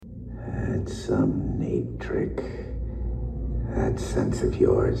It's some neat trick. That sense of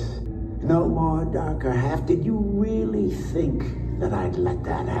yours. No more, Darker Half. Did you really think that I'd let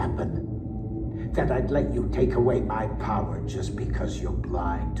that happen? That I'd let you take away my power just because you're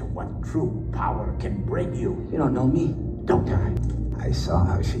blind to what true power can bring you? You don't know me. Don't I? I saw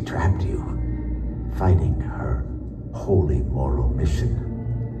how she trapped you, fighting her holy moral mission.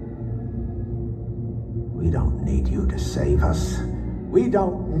 We don't need you to save us. We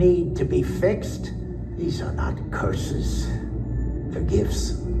don't need to be fixed. These are not curses. They're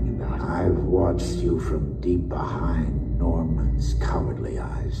gifts. I've watched you from deep behind Norman's cowardly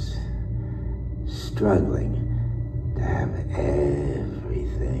eyes, struggling to have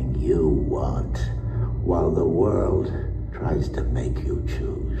everything you want, while the world tries to make you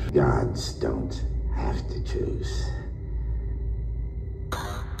choose. Gods don't have to choose.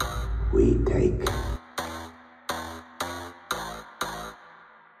 We take.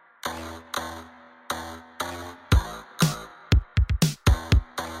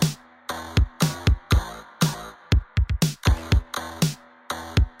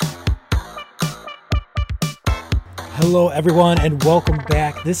 Hello everyone and welcome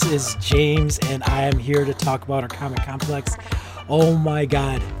back. This is James and I am here to talk about our comic complex. Oh my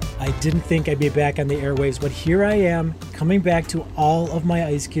god, I didn't think I'd be back on the airwaves, but here I am coming back to all of my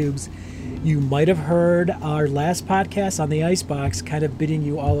ice cubes. You might have heard our last podcast on the Icebox kind of bidding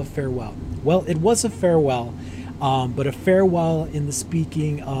you all a farewell. Well, it was a farewell, but a farewell in the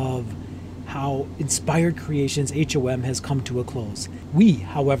speaking of how Inspired Creations HOM has come to a close. We,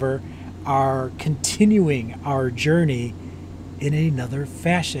 however, are continuing our journey in another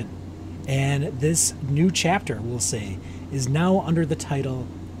fashion. And this new chapter, we'll say, is now under the title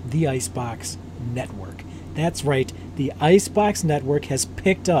The Icebox Network. That's right, the Icebox Network has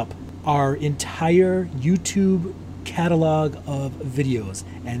picked up our entire YouTube catalog of videos,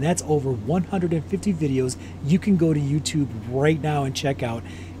 and that's over 150 videos. You can go to YouTube right now and check out.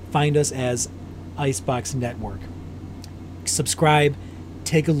 Find us as Icebox Network. Subscribe.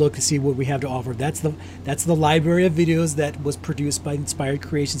 Take a look to see what we have to offer. That's the library of videos that was produced by Inspired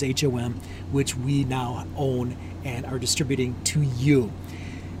Creations HOM, which we now own and are distributing to you.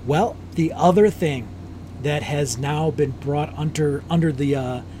 Well, the other thing that has now been brought under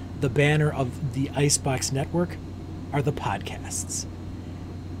the banner of the Icebox Network are the podcasts.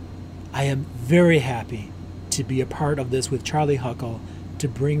 I am very happy to be a part of this with Charlie Huckle to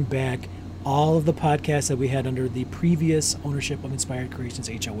bring back all of the podcasts that we had under the previous ownership of Inspired Creations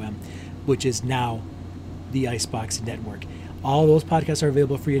HOM, which is now the Icebox Network. All those podcasts are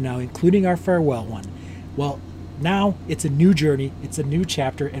available for you now, including our farewell one. Well, now it's a new journey, it's a new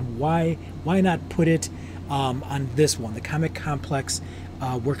chapter, and why not put it on this one, the Comic Complex.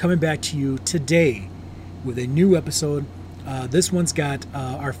 We're coming back to you today with a new episode. This one's got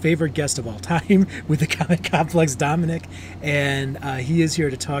our favorite guest of all time with the Comic Complex, Dominic, and he is here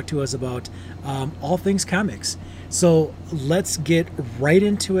to talk to us about all things comics. So let's get right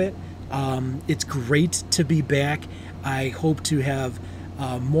into it. It's great to be back. I hope to have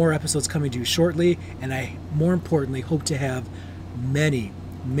more episodes coming to you shortly, and I, more importantly, hope to have many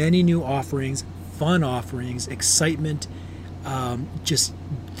new offerings, fun offerings, excitement, just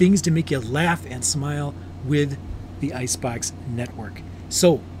things to make you laugh and smile with the Icebox Network.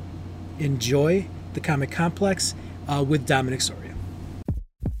 So enjoy the Comic Complex with Dominic Soria.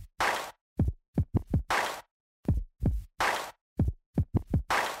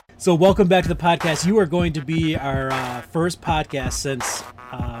 So welcome back to the podcast. You are going to be our first podcast since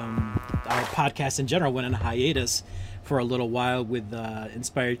our podcast in general went on hiatus for a little while with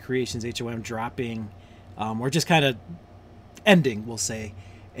Inspired Creations HOM dropping, or just kind of ending, we'll say.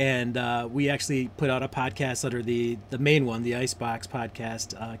 And we actually put out a podcast under the main one, the Icebox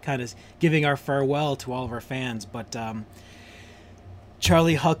podcast, kind of giving our farewell to all of our fans. But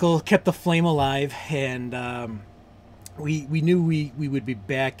Charlie Huckle kept the flame alive, and we knew we would be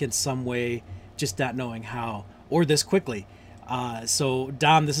back in some way, just not knowing how or this quickly. So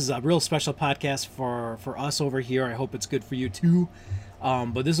Dom, this is a real special podcast for us over here. I hope it's good for you too.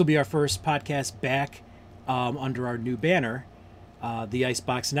 But this will be our first podcast back under our new banner, the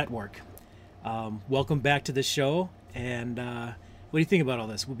Icebox Network. Welcome back to the show, and what do you think about all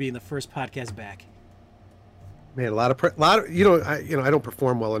this? We'll be in the first podcast back. Man, a lot of I don't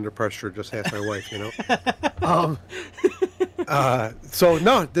perform well under pressure. Just ask my wife, So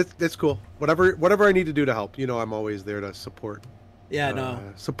no, that's cool. Whatever I need to do to help, I'm always there to support. Yeah, no,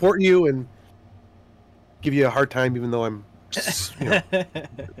 support you and give you a hard time, even though I'm just,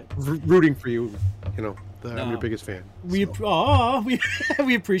 rooting for you, I'm your biggest fan. We so.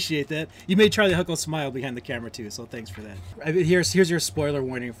 we appreciate that. You made Charlie Huckle smile behind the camera too, so thanks for that. I mean, here's your spoiler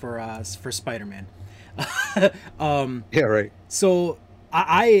warning for Spider-Man. Yeah, right. So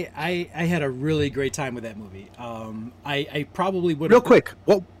I had a really great time with that movie. I probably would. Real quick,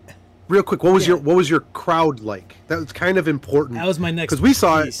 what was your crowd like? That was kind of important. That was my next because we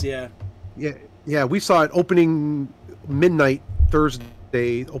saw piece, it. Yeah, we saw it opening midnight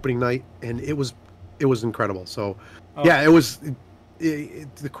Thursday, opening night, and it was incredible. So, yeah,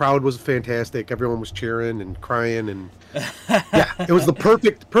 the crowd was fantastic. Everyone was cheering and crying, and yeah, it was the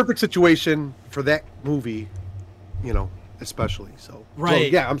perfect situation for that movie, especially. So, right.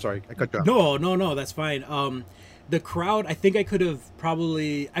 So, yeah, I'm sorry, I cut you off. No, that's fine. The crowd, I think I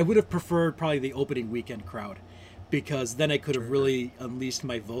would have preferred probably the opening weekend crowd, because then I could have really unleashed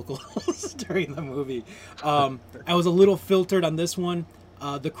my vocals during the movie. I was a little filtered on this one.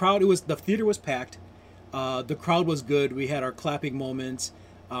 The theater was packed. The crowd was good. We had our clapping moments,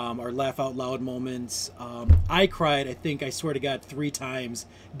 our laugh out loud moments. I cried, I swear to God, 3 times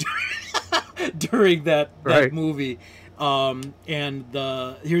during that movie. And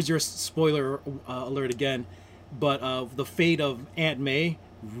here's your spoiler alert again, but the fate of Aunt May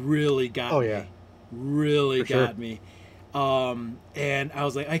really got me. Really got me. And I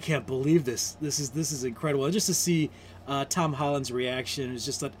was like, I can't believe this. This is incredible. And just to see Tom Holland's reaction is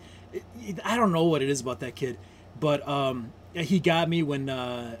just that, I don't know what it is about that kid, but he got me when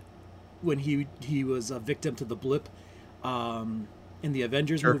he was a victim to the blip in the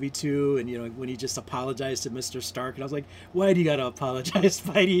Avengers movie too, and when he just apologized to Mr. Stark, and I was like, why do you gotta apologize,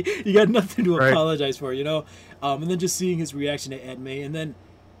 Spidey? You got nothing to apologize for, and then just seeing his reaction to Aunt May, and then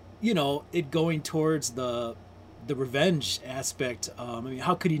it going towards the revenge aspect. I mean,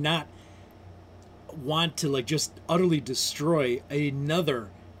 how could he not want to just utterly destroy another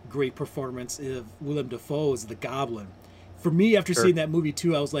great performance of Willem Dafoe as the Goblin? For me, after seeing that movie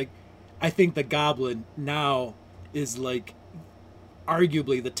too, I was like, I think the Goblin now is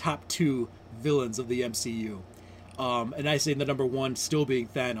arguably the top 2 villains of the MCU. And I say the number 1 still being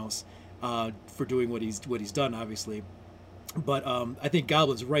Thanos, for doing what he's done, obviously. But I think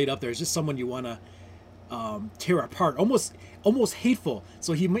Goblin's right up there. It's just someone you want to tear apart, almost hateful.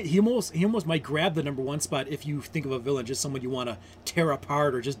 So he almost might grab the number 1 spot if you think of a villain, just someone you want to tear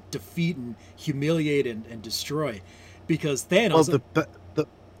apart or just defeat and humiliate and destroy. Because Thanos. Well,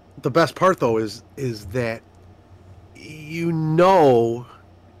 the best part though is that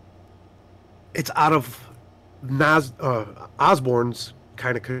it's out of Osborn's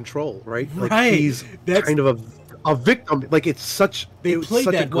kind of control, right? Right. He's kind of a victim. It's such a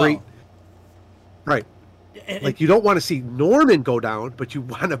great well. Right. And you don't want to see Norman go down, but you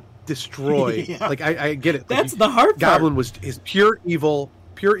want to destroy. Yeah. I get it. That's the hard part. Goblin is pure evil,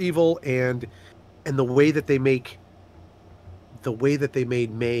 and the way that they made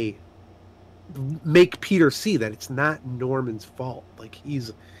May make Peter see that it's not Norman's fault.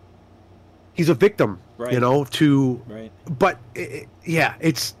 He's a victim, right. But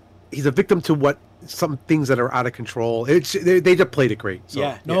he's a victim to some things that are out of control. They just played it great.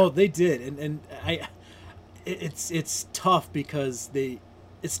 So, they did, and it's tough because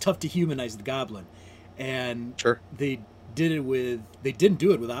it's tough to humanize the Goblin, and they didn't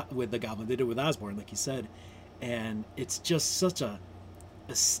do it with the Goblin. They did it with Osborn, like you said, and it's just such a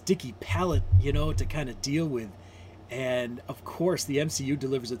sticky palette, to kind of deal with. And of course the MCU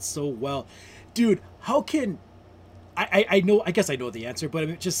delivers it so well. Dude, how can I guess I know the answer, but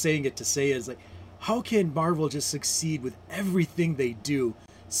I'm just saying it to say is how can Marvel just succeed with everything they do,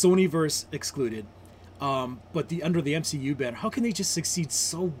 Sonyverse excluded, but under the MCU banner, how can they just succeed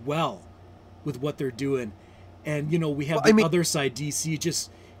so well with what they're doing? And we have the other side, DC, just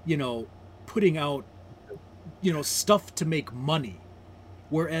putting out stuff to make money,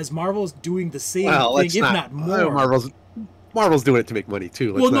 whereas Marvel's doing the same thing, if not more. Marvel's doing it to make money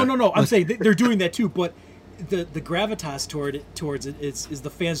too. No. I'm saying they're doing that too, but the gravitas towards it is the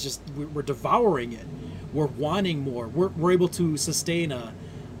fans just we're devouring it. We're wanting more. We're able to sustain a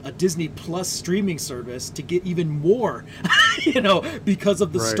Disney Plus streaming service to get even more, because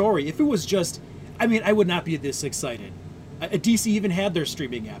of the story. If it was just, I would not be this excited. DC even had their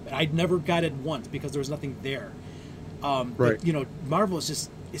streaming app, and I'd never got it once because there was nothing there. But, Marvel is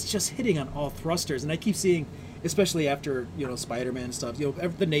just hitting on all thrusters, and I keep seeing, especially after Spider-Man stuff, the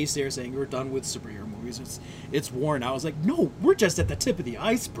naysayers saying we're done with superhero movies, it's worn out. I was like, no, we're just at the tip of the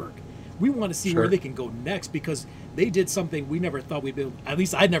iceberg. We want to see where they can go next, because they did something we never thought we'd be able, at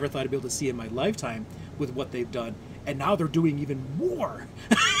least I never thought I'd be able to see in my lifetime with what they've done, and now they're doing even more.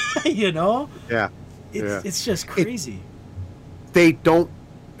 It's just crazy. They don't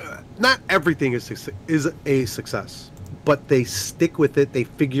not everything is a success, but they stick with it. They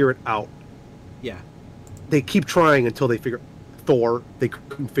figure it out. Yeah. They keep trying until they figure. Thor, they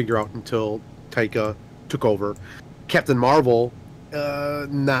couldn't figure out until Taika took over. Captain Marvel,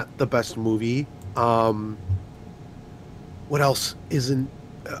 not the best movie. What else isn't?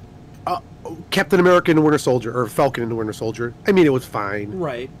 Captain America and the Winter Soldier, or Falcon and the Winter Soldier. I mean, it was fine,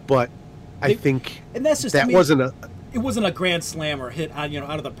 Right. but I think And that's just that wasn't a. It wasn't a grand slam or hit out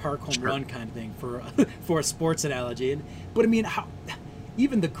of the park home run kind of thing for a sports analogy. But I mean, how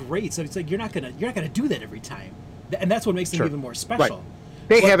even the greats? It's like you're not gonna do that every time, and that's what makes them even more special. Right.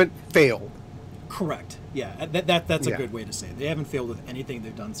 They haven't failed. Correct. Yeah, that's a Yeah. good way to say it. They haven't failed with anything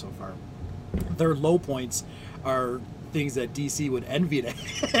they've done so far. Their low points are things that DC would envy to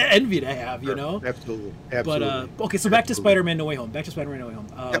have, you know. Absolutely. But okay, so back to Spider-Man: No Way Home.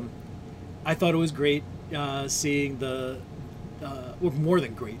 I thought it was great seeing or more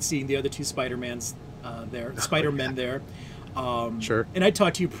than great, seeing the other two Spider-Mans there, Spider-Men there. Sure. And I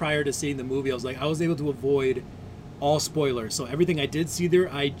talked to you prior to seeing the movie. I was able to avoid all spoilers. So everything I did see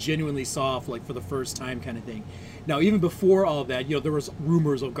there, I genuinely saw for the first time kind of thing. Now, even before all of that, there was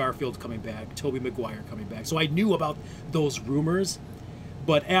rumors of Garfield coming back, Tobey Maguire coming back. So I knew about those rumors.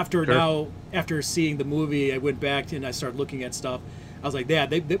 But after seeing the movie, I went back and I started looking at stuff. I was like, yeah,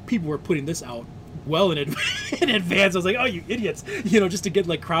 people were putting this out well in advance. I was like, oh, you idiots, just to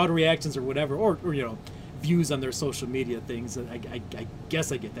get crowd reactions or whatever, or views on their social media things. I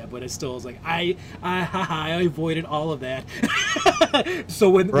guess I get that, but I still was like, I avoided all of that.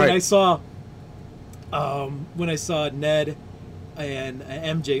 So when I saw Ned and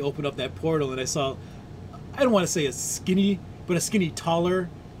MJ open up that portal, and I saw, I don't want to say a skinny taller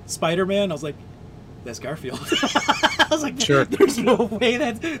Spider-Man, I was like, that's Garfield. I was like, sure. There's no way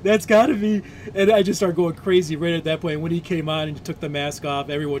that's gotta be. And I just started going crazy right at that point. When he came on and took the mask off,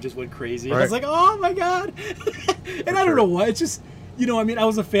 everyone just went crazy. Right. I was like, oh my God. And I don't know why. It's just, I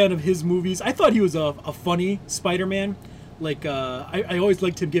was a fan of his movies. I thought he was a funny Spider-Man. I always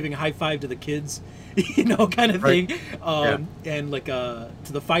liked him giving a high five to the kids, kind of thing. And to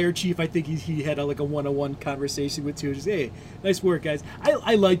the fire chief, I think he had a one-on-one conversation with too. Just, hey, nice work, guys.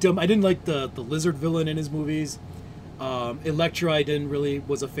 I liked him. I didn't like the lizard villain in his movies. Electra, I didn't really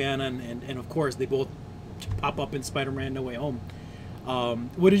was a fan, and of course they both pop up in Spider-Man: No Way Home.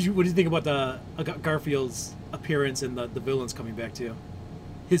 What did you think about the Garfield's appearance and the villains coming back too?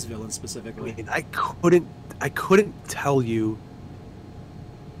 His villains specifically. I couldn't tell you.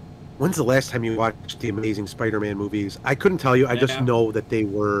 When's the last time you watched the Amazing Spider-Man movies? I couldn't tell you. I just know that they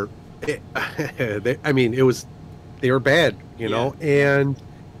were. They were bad, know, and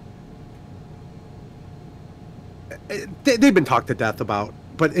they've been talked to death about.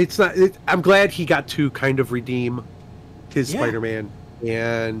 But it's not. I'm glad he got to kind of redeem his Spider-Man,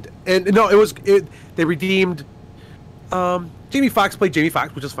 and no, they redeemed. Jamie Foxx played Jamie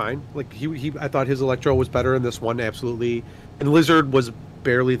Foxx, which is fine. I thought his Electro was better in this one, absolutely. And Lizard was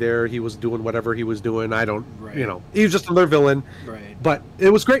barely there. He was doing whatever he was doing. He was just another villain. Right. But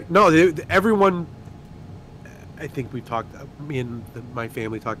it was great. No, everyone. I think we talked. Me and my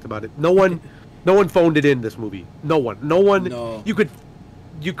family talked about it. No one phoned it in this movie. No one. No. You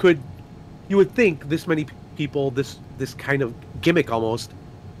would think this many people, this kind of gimmick almost,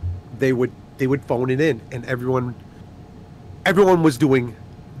 they would phone it in, and everyone was doing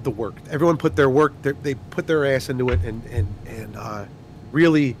the work. Everyone put their work. They put their ass into it, and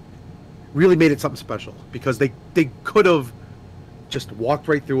really made it something special, because they could have just walked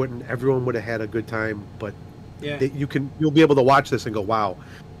right through it and everyone would have had a good time. But you'll be able to watch this and go, wow,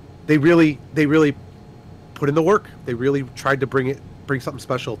 they really put in the work. They really tried to bring something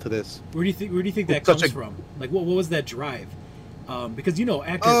special to this. Where do you think that comes from? What was that drive? Because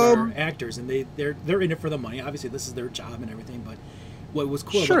actors are actors, and they're in it for the money. Obviously, this is their job and everything. But what was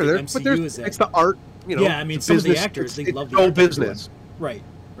cool about the MCU is that it's the art. Yeah, I mean, some of the actors they love the art business. Right.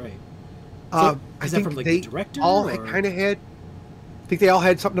 So, I think from the director, all kind of had. I think they all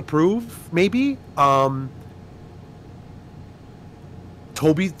had something to prove. Maybe.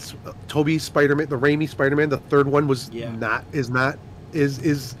 Toby's Spider-Man, the Raimi Spider-Man, the third one is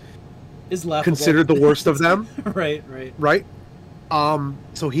laughable. Considered the worst of them. Right.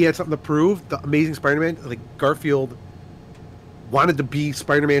 So he had something to prove. The Amazing Spider-Man, Garfield wanted to be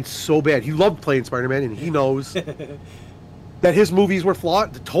Spider-Man so bad. He loved playing Spider-Man, and he knows that his movies were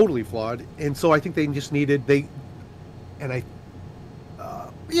totally flawed. And so I think they just needed I'm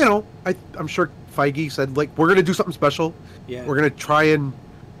sure Feige said, we're going to do something special. Yeah. We're going to try and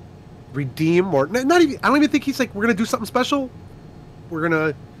redeem, or not even. I don't even think he's we're going to do something special. We're going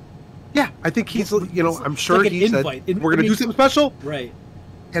to. Yeah, I think he's. I'm sure he said we're going to do something special. Right.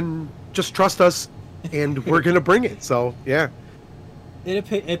 and just trust us, and we're gonna bring it. So yeah.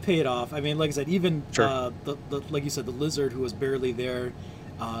 It paid off. I mean, like I said, even Sure. the like you said, the lizard who was barely there,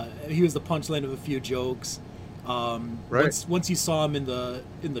 he was the punchline of a few jokes. Right. Once you saw him in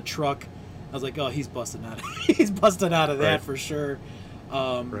the truck, I was like, oh, he's busting out. He's busting out of that Right. for sure.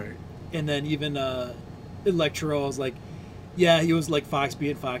 Right. And then even Electro, I was like, yeah, he was like Fox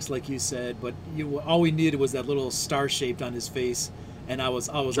being Fox, like you said, but all we needed was that little star shaped on his face, and I was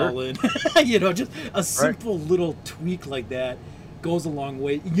Sure. all in. Just a simple little tweak like that goes a long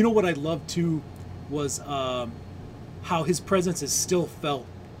way. You know what I loved too was how his presence is still felt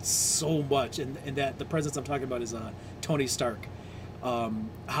so much, and that the presence I'm talking about is Tony Stark.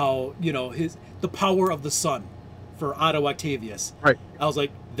 How the power of the sun for Otto Octavius. Right. I was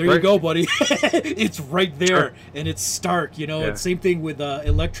like, there you Right. go, buddy. It's right there, Sure. and it's Stark. Yeah. And same thing with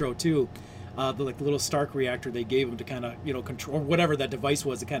Electro too. The little Stark reactor they gave him to kind of control, or whatever that device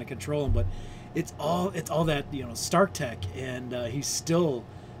was to kind of control him. But it's all that Stark tech, and he's still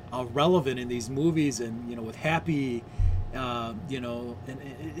relevant in these movies, and with Happy, and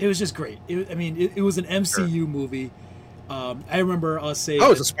it was just great. It was an MCU movie. I remember us saying,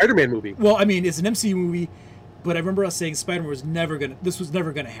 Oh, it's a Spider-Man movie. well, I mean, it's an MCU movie, but I remember us saying Spider-Man was never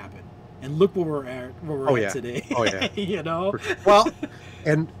gonna happen. And look where we're Oh, at yeah. today. Oh, yeah. For Well,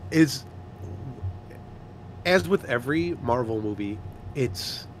 and as with every Marvel movie,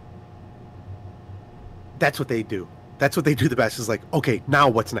 that's what they do. That's what they do the best. Is like, okay, now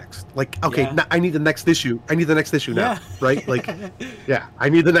what's next? Like, okay, Yeah. I need the next issue. I need the next issue now, Yeah. right? Like, yeah, I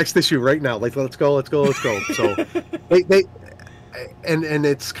need the next issue right now. Like, let's go. So, they and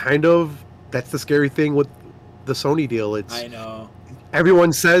it's kind of, that's the scary thing with the Sony deal. I know.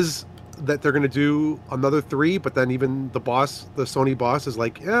 Everyone says that they're going to do another 3, but then even the Sony boss is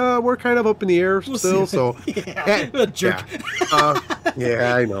like, yeah, we're kind of up in the air We'll still. see. So Yeah. A jerk.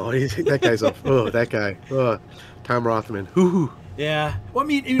 yeah, I know. That guy's up. Oh, that guy. Tom Rothman. Hoo. Yeah. Well, I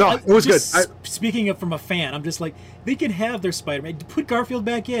mean, No, it was just good. Speaking of from a fan, I'm just like, they can have their Spider-Man. Put Garfield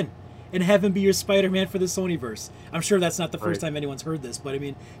back in and have him be your Spider-Man for the Sonyverse. I'm sure that's not the first Right. time anyone's heard this, but I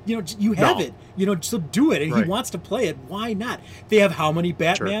mean, you have No. it. So do it. And Right. he wants to play it. Why not? They have how many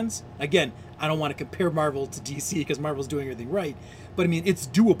Batmans? Again, I don't want to compare Marvel to DC because Marvel's doing everything right, but I mean, it's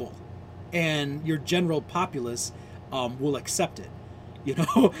doable, and your general populace will accept it.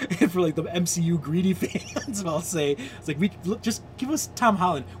 And for like the MCU greedy fans, I'll say it's like, just give us Tom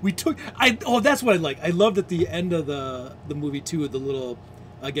Holland. That's what I like. I loved at the end of the movie too, the little,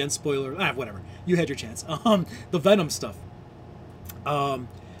 again, spoiler, whatever. You had your chance. The Venom stuff.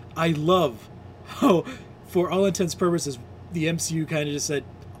 I love how, for all intents and purposes, the MCU kind of just said,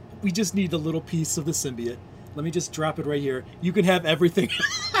 we just need a little piece of the symbiote. Let me just drop it right here. You can have everything.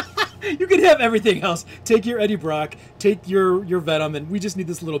 You can have everything else. Take your Eddie Brock, take your Venom, and we just need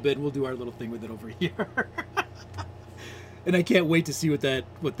this little bit, and we'll do our little thing with it over here. And I can't wait to see what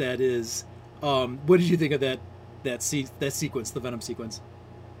that is. What did you think of that sequence, the Venom sequence?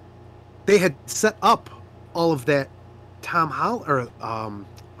 They had set up all of that Tom Holland, or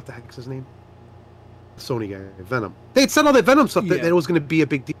what the heck's his name? Sony guy, Venom. They had set all that Venom stuff that it was going to be a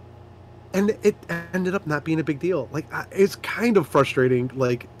big deal, and it ended up not being a big deal. Like, it's kind of frustrating.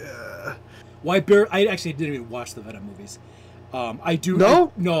 Like, I actually didn't even watch the Venom movies. I do.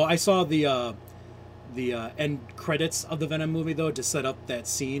 No? No, I saw the end credits of the Venom movie though to set up that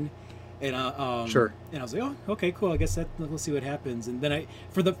scene, and Sure. And I was like, oh, okay, cool. I guess we'll see what happens. And then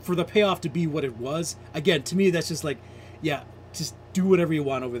for the payoff to be what it was, again, to me that's just like, yeah, just do whatever you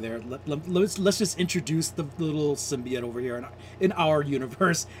want over there. Let's just introduce the little symbiote over here in our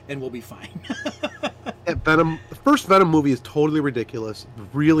universe, and we'll be fine. The first Venom movie is totally ridiculous,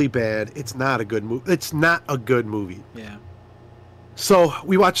 really bad. It's not a good movie. It's not a good movie. Yeah. So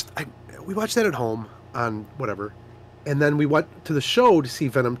we watched that at home on whatever, and then we went to the show to see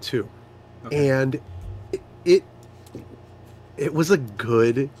Venom 2, and it was a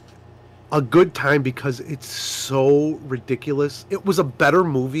good time because it's so ridiculous. It was a better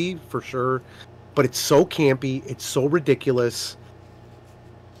movie for sure, but it's so campy. It's so ridiculous.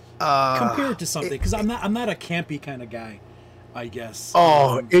 Compared to something, because I'm not a campy kind of guy, I guess.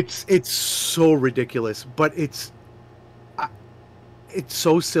 It's so ridiculous, but it's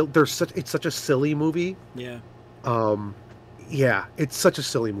so silly. It's such a silly movie. Yeah. Yeah, it's such a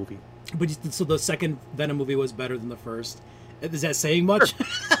silly movie. But so the second Venom movie was better than the first. Is that saying much? Sure.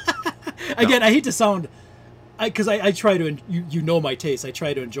 Again, I hate to sound, because I try to, you know my taste. I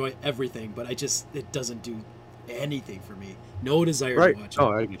try to enjoy everything, but it doesn't do anything for me. No desire to watch it.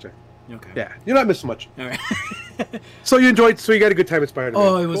 Oh, I get you. Okay. Yeah, you're not missing much. All right. So you got a good time at Spider-Man.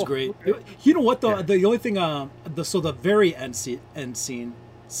 Oh, it was Cool. great. You know what though? The only thing, the very end scene,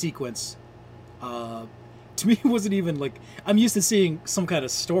 sequence, to me, it wasn't even like, I'm used to seeing some kind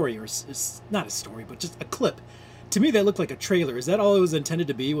of story, or not a story, but just a clip. To me, that looked like a trailer. Is that all it was intended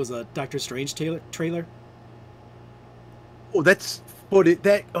to be? Was a Doctor Strange trailer? Oh, that's footage.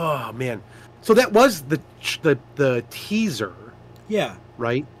 Oh man, so that was the teaser. Yeah.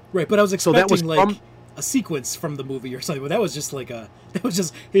 Right. Right, but I was expecting so that was a sequence from the movie or something. But that was just like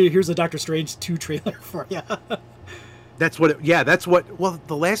here's a Doctor Strange 2 trailer for you. That's what. Well,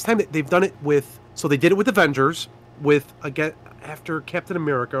 the last time that they've done it with, so they did it with Avengers again after Captain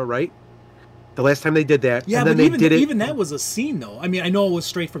America, right? The last time they did that, yeah, and then but they even that was a scene though. I mean, I know it was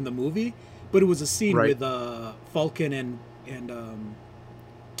straight from the movie, but it was a scene right. with Falcon and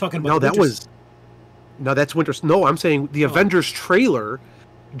talking about. No, that's Winter. No, I'm saying the Avengers trailer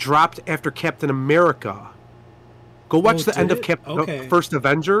dropped after Captain America. Go watch the end of first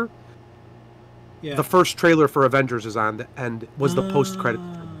Avenger. Yeah. The first trailer for Avengers is on the end. Was the post credit?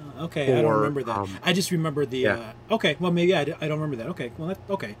 Okay, I don't remember that. I just remember the. Yeah. Okay, well maybe I don't remember that. Okay, well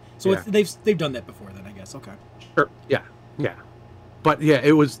okay. So yeah. they've done that before then, I guess. Okay. Sure. Yeah. But yeah,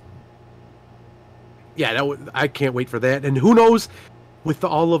 it was. Yeah, I can't wait for that. And who knows, with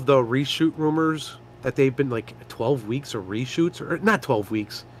all of the reshoot rumors that they've been like 12 weeks of reshoots, or not 12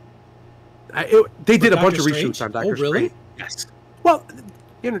 weeks. They did a bunch of reshoots on Doctor Strange. Really? Yes. Well,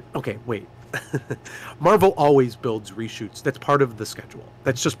 okay, wait. Marvel always builds reshoots. That's part of the schedule.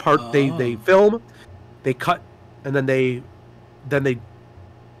 That's just part. They film, they cut, and then they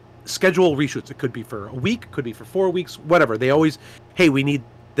schedule reshoots. It could be for a week, could be for 4 weeks, whatever. They always, hey, we need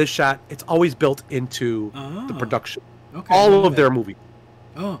this shot. It's always built into the production. Okay, all of their movies.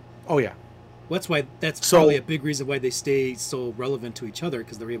 Oh yeah. That's probably a big reason why they stay so relevant to each other,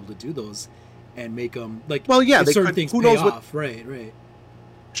 because they're able to do those and make them like. Well, yeah, certain things pay off. Right.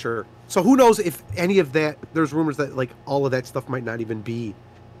 Sure. So who knows if any of that? There's rumors that like all of that stuff might not even be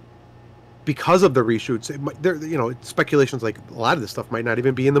because of the reshoots. Speculations like a lot of this stuff might not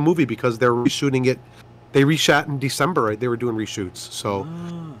even be in the movie because they're reshooting it. They reshot in December. Right? They were doing reshoots. So,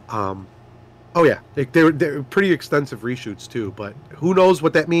 oh yeah, they're pretty extensive reshoots too. But who knows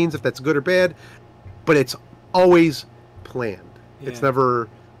what that means, if that's good or bad? But it's always planned. Yeah. It's never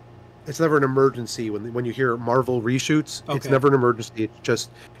an emergency when you hear Marvel reshoots. Okay. It's never an emergency. It's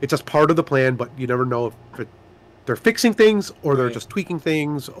just part of the plan. But you never know if they're fixing things or they're just tweaking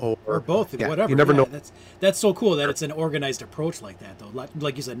things or both. Yeah, whatever. You never know. That's so cool that it's an organized approach like that, though.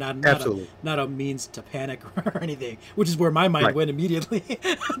 Like you said, not a means to panic or anything, which is where my mind went immediately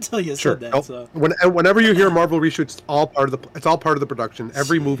until you said that. Nope. So whenever you hear Marvel reshoots, it's all part of the production.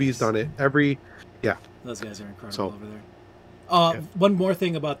 Every movie's done it. Those guys are incredible over there. One more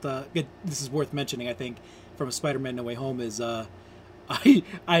thing about this is worth mentioning, I think, from Spider-Man No Way Home is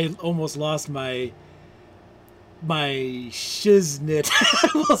I almost lost my shiznit,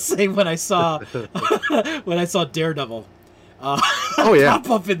 we'll say, when I saw Daredevil pop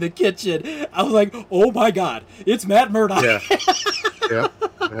up in the kitchen. I was like, oh my god, it's Matt Murdock. Yeah.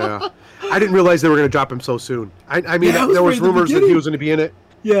 I didn't realize they were going to drop him so soon. I mean, there was rumors that he was going to be in it.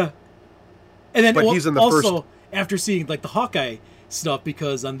 Yeah. And then he's in the also, after seeing like the Hawkeye stuff,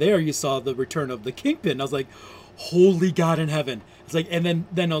 because on there you saw the return of the Kingpin, I was like, holy God in heaven. It's like, and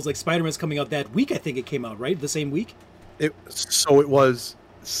then I was like, Spider-Man's coming out that week. I think it came out, right? The same week? The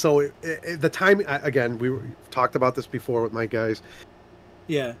time, again, we talked about this before with my guys.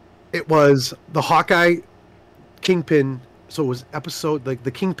 Yeah. It was the Hawkeye Kingpin. So it was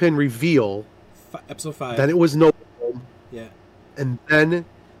the Kingpin reveal. Episode 5. Then it was No Home. Yeah. And then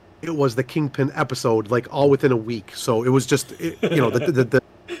it was the Kingpin episode, like all within a week. So it was just,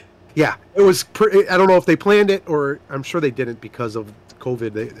 yeah, it was. I don't know if they planned it, or I'm sure they didn't because of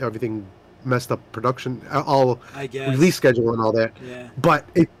COVID. Everything messed up production, all release schedule and all that. Yeah. But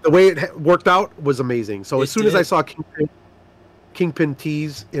the way it worked out was amazing. So as soon as I saw Kingpin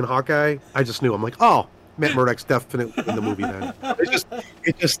tease in Hawkeye, I just knew. I'm like, oh, Matt Murdock's definitely in the movie then.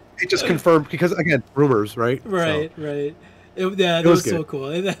 It just confirmed, because again, rumors, right? Right. That was so cool.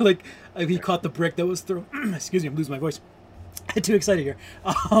 And then, like, he caught the brick that was thrown. Excuse me, I'm losing my voice. I'm too excited here.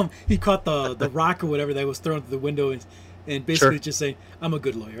 He caught the rock or whatever that was thrown through the window and basically just saying, "I'm a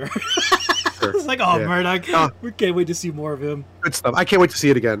good lawyer." It's like, Murdock, we can't wait to see more of him. Good stuff. I can't wait to see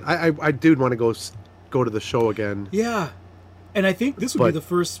it again. I do want to go to the show again. Yeah. And I think this would be the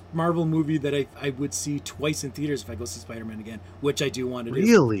first Marvel movie that I would see twice in theaters if I go see Spider-Man again, which I do want to do.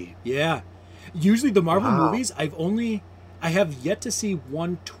 Really? Yeah. Usually the Marvel movies, I have yet to see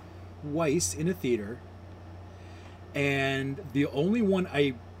one twice in a theater. And the only one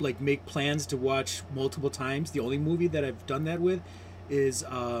I make plans to watch multiple times, the only movie that I've done that with is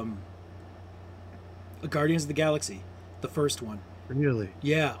Guardians of the Galaxy, the first one. Really?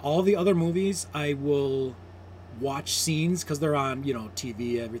 Yeah, all the other movies I will watch scenes because they're on,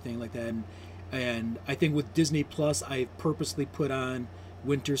 TV, everything like that. And I think with Disney Plus, I purposely put on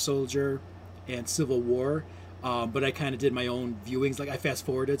Winter Soldier and Civil War, but I kind of did my own viewings. Like I fast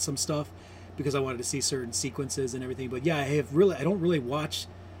forwarded some stuff because I wanted to see certain sequences and everything. But yeah, I don't really watch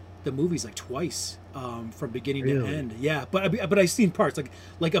the movies like twice from beginning to end. Yeah, but I've seen parts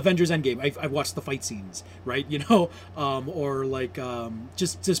like Avengers Endgame. I've watched the fight scenes, right? Or like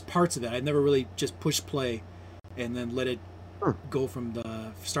just parts of it. I never really just push play and then let it go from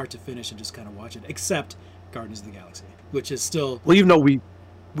the start to finish and just kind of watch it. Except Guardians of the Galaxy, which is still Well, even though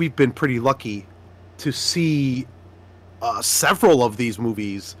we've been pretty lucky to see several of these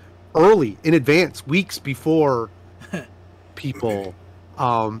movies early in advance, weeks before people.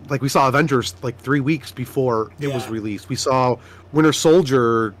 Like we saw Avengers like 3 weeks before it was released. We saw Winter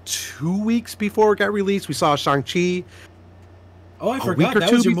Soldier 2 weeks before it got released. We saw Shang-Chi. Oh, I forgot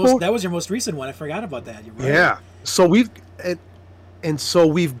that was your most recent one. I forgot about that. You're right. Yeah. So we've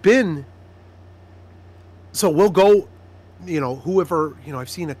been. So we'll go. Whoever. I've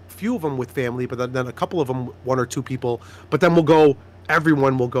seen a few of them with family, but then a couple of them, one or two people. But then we'll go.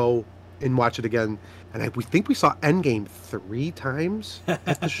 Everyone will go and watch it again. And we think we saw Endgame 3 times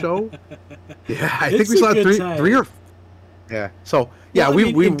at the show. Yeah, I think we saw it three or. Yeah. So yeah,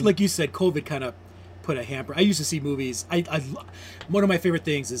 well, we like you said, COVID kind of put a hamper. I used to see movies. One of my favorite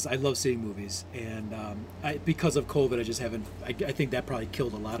things is I love seeing movies, and because of COVID, I just haven't. I think that probably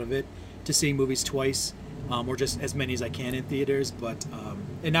killed a lot of it to seeing movies twice, or just as many as I can in theaters. But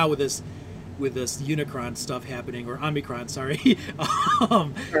and now with this Unicron stuff happening, or Omicron, sorry,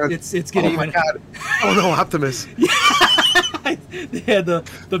 it's getting. Oh my God! Oh no, Optimus! Yeah,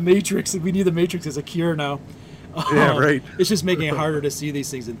 the Matrix. We need the Matrix as a cure now. Yeah, right. It's just making it harder to see these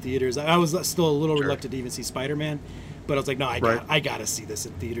things in theaters. I was still a little reluctant to even see Spider-Man, but I was like, no, I gotta see this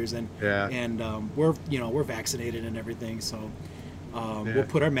in theaters, and we're vaccinated and everything, so we'll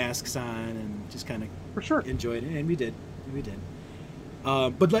put our masks on and just kind of enjoy it, and we did.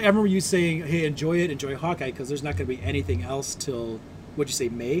 But like, I remember you saying, hey, enjoy Hawkeye, because there's not going to be anything else till, what'd you say,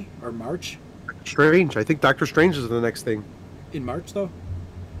 May or March? Strange. I think Doctor Strange is the next thing. In March, though?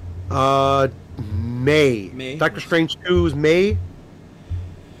 May. Doctor Strange 2 is May.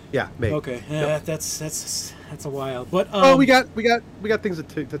 Yeah, May. Okay, yep. That's a while. But we got things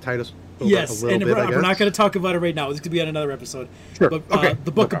to tide us. Yes, and we're not going to talk about it right now. This could be on another episode. Sure. But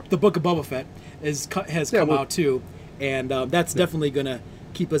the book of Boba Fett has come out too. And that's definitely going to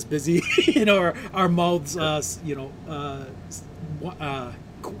keep us busy. Our mouths, learn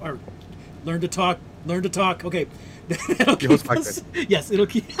to talk. Okay. That'll keep us, yes, it'll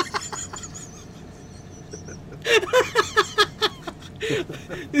keep.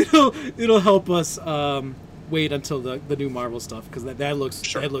 it'll help us wait until the new Marvel stuff, because that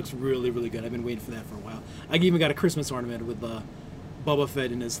looks really, really good. I've been waiting for that for a while. I even got a Christmas ornament with Boba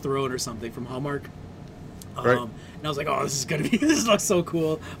Fett in his throne or something from Hallmark. Right. And I was like, oh, this looks so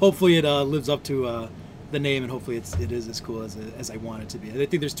cool. Hopefully it lives up to the name, and hopefully it is as cool as I want it to be. I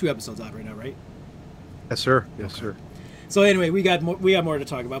think there's 2 episodes out right now, right? Yes, sir. Yes, sir. So anyway, we got more to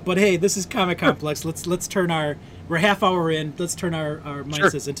talk about. But hey, this is Comic Complex. Let's turn we're half hour in. Let's turn our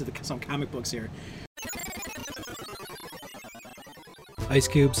mindsets into some comic books here. Ice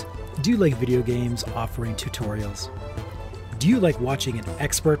Cubes, do you like video games offering tutorials? Do you like watching an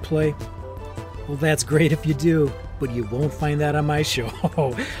expert play? Well, that's great if you do, but you won't find that on my show.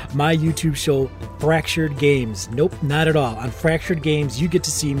 My YouTube show, Fractured Games. Nope, not at all. On Fractured Games, you get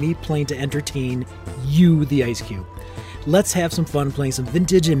to see me playing to entertain you, the Ice Cube. Let's have some fun playing some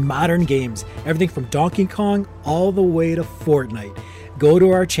vintage and modern games. Everything from Donkey Kong all the way to Fortnite. Go to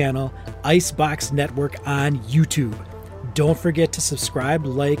our channel, Icebox Network on YouTube. Don't forget to subscribe,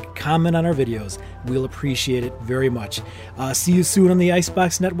 like, comment on our videos. We'll appreciate it very much. See you soon on the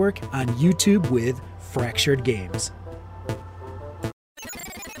Icebox Network on YouTube with Fractured Games.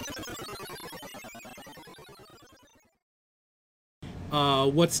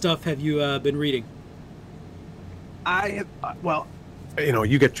 What stuff have you been reading?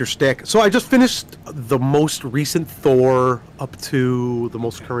 You get your stack. So I just finished the most recent Thor up to the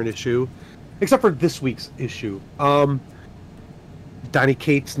most current issue, except for this week's issue. Donny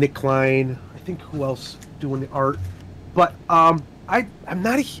Cates, Nick Klein, I think who else doing the art, but I'm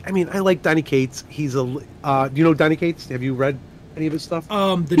not. I like Donny Cates. He's a. Do you know Donny Cates? Have you read any of his stuff?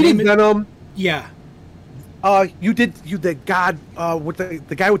 The name is Venom. Yeah. The God with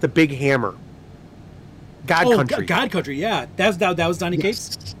the guy with the big hammer. Country. God Country. Yeah, that was Donny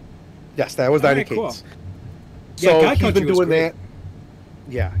Cates. Yes, that was Donny Cates. Cool. So God he's Country been doing great. that.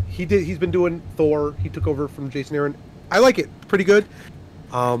 Yeah, he did. He's been doing Thor. He took over from Jason Aaron. I like it pretty good.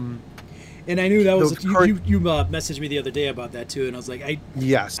 And I knew that was you messaged me the other day about that too, and I was like, I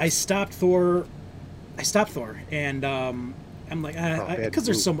stopped Thor, and I'm like, because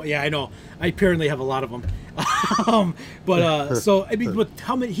there's so much. Yeah, I know. I apparently have a lot of them. So I mean,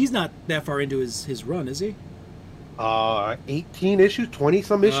 how many? He's not that far into his run, is he? 18 issues, 20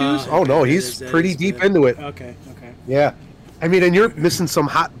 some issues. Oh no, he's pretty deep into it. Okay. Yeah, I mean, and you're missing some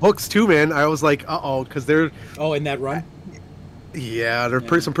hot books too, man. I was like, because they're in that run. Yeah,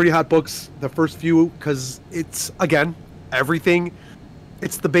 they're some pretty hot books. The first few, because it's again everything.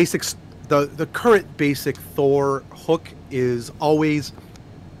 It's the basics. The current basic Thor hook is always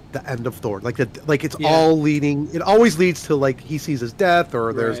the end of Thor. It's all leading. It always leads to like he sees his death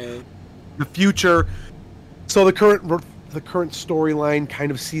or there's the future. So the current storyline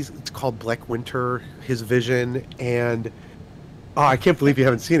kind of sees. It's called Black Winter. His vision, and I can't believe you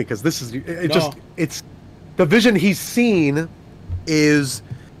haven't seen it because this is it's the vision he's seen is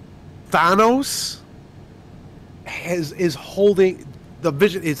Thanos is holding the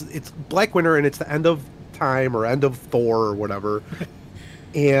vision. It's Black Winter and it's the end of time or end of Thor or whatever,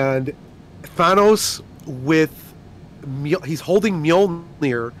 and Thanos he's holding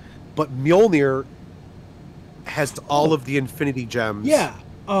Mjolnir, but Mjolnir has all of the Infinity Gems. Yeah,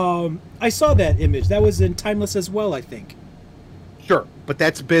 I saw that image. That was in Timeless as well, I think. Sure, but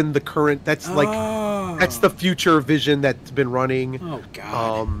that's been the current. That's that's the future vision that's been running. Oh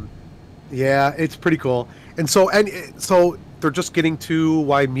God. Yeah, it's pretty cool. And so they're just getting to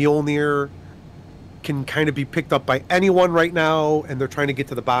why Mjolnir can kind of be picked up by anyone right now, and they're trying to get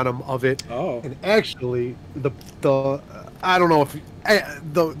to the bottom of it. Oh. And actually, the I don't know if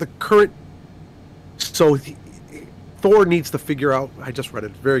the current. So Thor needs to figure out. I just read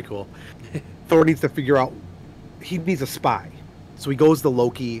it. Very cool. Thor needs to figure out. He needs a spy. So he goes to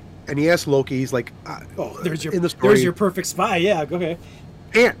Loki, and he asks Loki. He's like, there's your in the story, there's your perfect spy. Yeah, go ahead.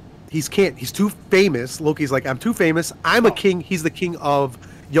 Can't. He's too famous. Loki's like, I'm too famous. I'm a king. He's the king of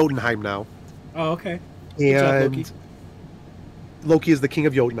Jotunheim now. Oh, okay. And Loki. Loki is the king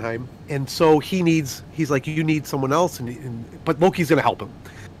of Jotunheim, and so he's like, you need someone else, but Loki's gonna help him.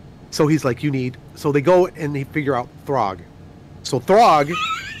 So he's like, so they go and they figure out Throg. So Throg,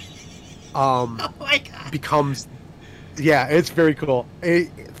 oh my God. becomes. Yeah, it's very cool.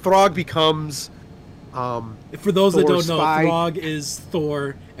 Throg becomes. For those that don't know, Throg is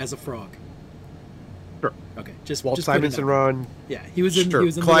Thor as a frog. Sure. Okay, Walt Simonson run. Yeah, he was in. He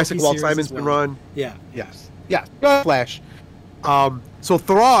was in classic the Walt Simonson run. Yeah. Yes. Yeah. Flash. So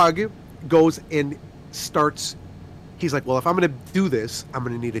Throg goes and starts. He's like, well, if I'm going to do this, I'm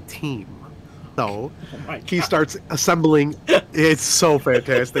going to need a team. So he starts assembling. It's so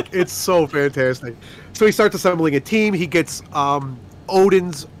fantastic. It's so fantastic. So he starts assembling a team. He gets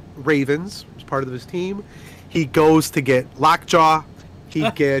Odin's Ravens as part of his team. He goes to get Lockjaw. He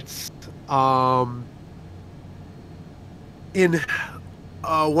gets in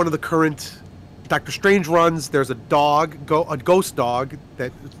one of the current Doctor Strange runs. There's a ghost dog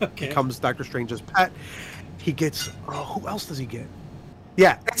that becomes Doctor Strange's pet. He gets. Who else does he get?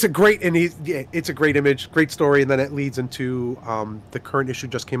 Yeah, it's a great it's a great image, great story, and then it leads into the current issue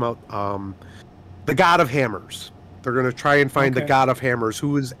just came out, the God of Hammers. They're going to try and find the God of Hammers,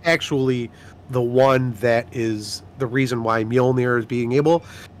 who is actually the one that is the reason why Mjolnir is being able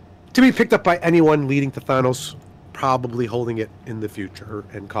to be picked up by anyone, leading to Thanos probably holding it in the future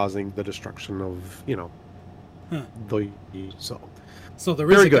and causing the destruction of the So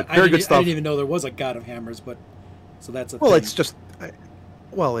there is very good, very good stuff. I didn't even know there was a God of Hammers, but so that's a well, thing. it's just. It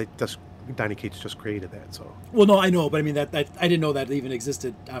just Donny Cates just created that, so. Well, no, I know, but I mean that I didn't know that even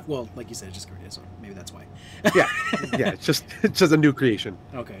existed. Well, like you said, it just created, so maybe that's why. yeah, it's just a new creation.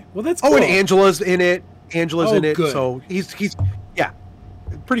 Okay, well that's cool. Oh, and Angela's in it. Good. So he's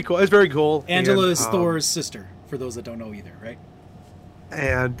pretty cool. It's very cool. Angela is Thor's sister. For those that don't know either, right?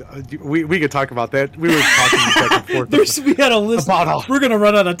 And we could talk about that. We were talking back and forth. We had a list. We're gonna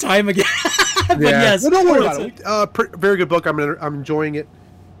run out of time again. But yes, well, don't worry about it. Very good book. I'm enjoying it,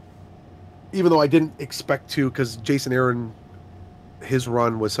 even though I didn't expect to, because Jason Aaron, his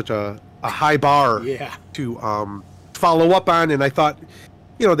run was such a high bar to follow up on, and I thought,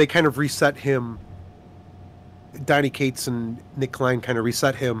 they kind of reset him. Donny Cates and Nick Klein kind of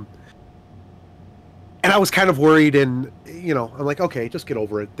reset him, and I was kind of worried, and I'm like, okay, just get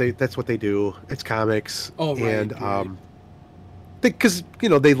over it. That's what they do. It's comics. Oh, right. And because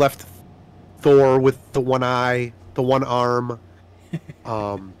they left Thor with the one eye, the one arm,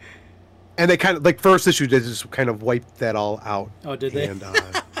 and they kind of first issue they just kind of wiped that all out. Oh, did they? And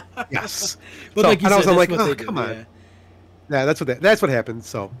yes. But like you said, I'm like, oh, come on. Yeah, that's what happened.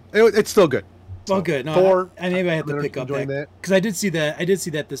 So it's still good. Well, good. No, Thor. maybe I have to pick up enjoying that because I did see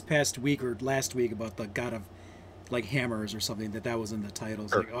that this past week or last week about the God of like Hammers or something that was in the title.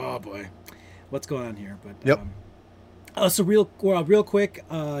 It's like, oh boy, what's going on here? But yep. So real quick,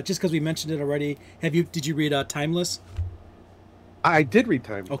 just because we mentioned it already, did you read Timeless? I did read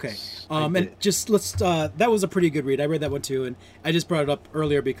Timeless. Okay. And just that was a pretty good read. I read that one too, and I just brought it up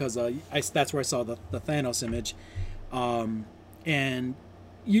earlier because that's where I saw the Thanos image, and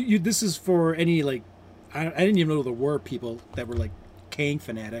you this is for any like I didn't even know there were people that were like Kang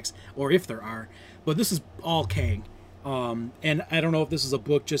fanatics, or if there are, but this is all Kang, and I don't know if this is a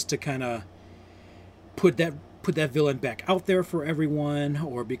book just to kind of put that villain back out there for everyone,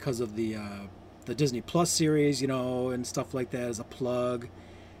 or because of the Disney Plus series, and stuff like that as a plug.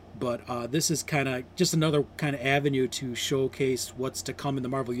 But this is kind of just another kind of avenue to showcase what's to come in the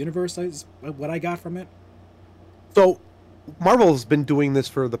Marvel Universe. Is what I got from it. So Marvel's been doing this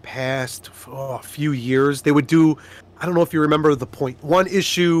for the past few years. They would do, I don't know if you remember the .1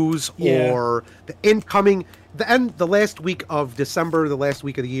 issues or the last week of December, the last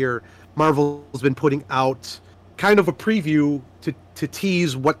week of the year, Marvel's been putting out kind of a preview to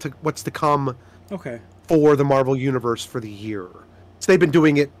tease what's to come for the Marvel Universe for the year. So they've been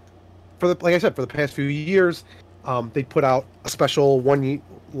doing it like I said, for the past few years. They put out a special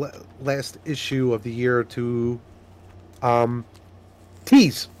last issue of the year to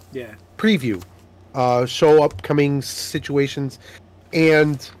tease, preview, show upcoming situations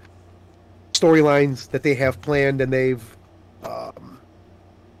and storylines that they have planned, and they've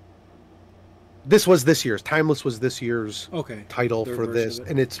this was this year's Timeless was this year's title for this,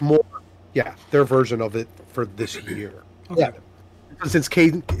 and it's more their version of it for this year. Since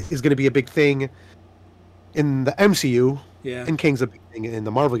Kang is going to be a big thing in the MCU, and Kang's a big thing in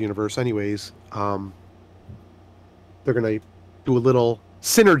the Marvel Universe anyways, they're going to do a little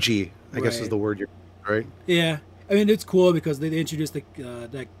synergy, I guess is the word you're right. Yeah, I mean it's cool because they introduced the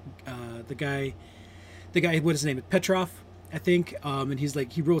guy, what is his name, Petrov, I think, and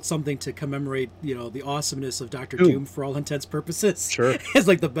he wrote something to commemorate the awesomeness of Doctor Doom for all intents Purposes. Sure, it's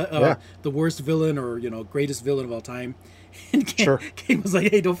like the worst villain or greatest villain of all time. And Kang was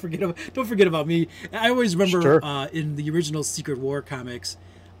like, hey, don't forget about me. I always remember in the original Secret War comics,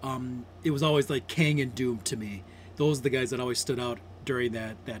 it was always like Kang and Doom to me. Those are the guys that always stood out during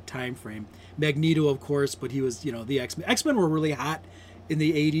that time frame. Magneto, of course, but he was, the X-Men. X-Men were really hot in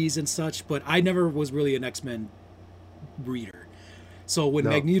the 80s and such, but I never was really an X-Men reader. So when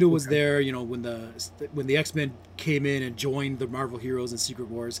Magneto was there, when the X-Men came in and joined the Marvel heroes in Secret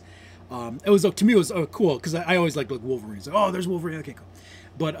Wars, it was cool because I always liked Wolverine. So, there's Wolverine. Okay, cool.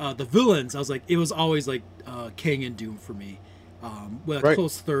 But the villains, I was like, it was always like Kang and Doom for me. With a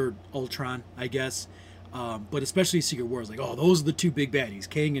close third, Ultron, I guess. But especially Secret Wars, like, those are the two big baddies,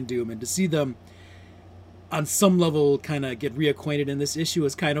 Kang and Doom, and to see them on some level kind of get reacquainted in this issue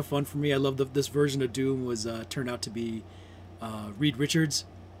was kind of fun for me. I love this version of Doom was turned out to be Reed Richards,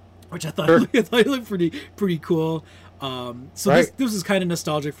 which I thought looked pretty cool. This is kind of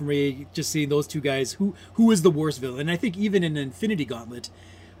nostalgic for me, just seeing those two guys. Who is the worst villain? And I think even in Infinity Gauntlet,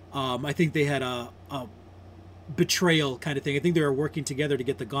 I think they had a betrayal kind of thing. I think they were working together to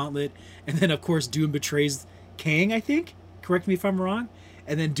get the gauntlet, and then of course Doom betrays Kang, I think, correct me if I'm wrong,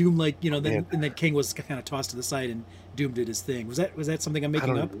 and then Doom then Kang was kind of tossed to the side and Doom did his thing. Was that something I'm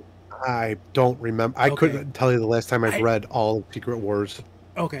making up? I don't remember. I couldn't tell you the last time I've read all Secret Wars.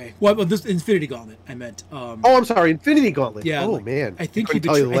 Okay, well, this Infinity Gauntlet I meant. I'm sorry, Infinity Gauntlet. Yeah. Man, I think I couldn't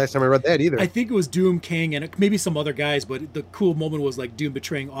tell you the last time I read that either. I think it was Doom, Kang, and maybe some other guys, but the cool moment was like Doom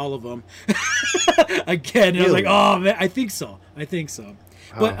betraying all of them again. And I was like, oh man, I think so.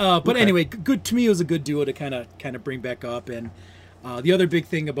 But anyway, good to me. It was a good duo to kind of bring back up. And the other big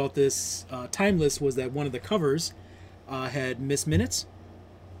thing about this Timeless was that one of the covers had Miss Minutes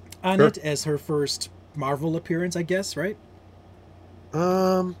on it as her first Marvel appearance, I guess, right?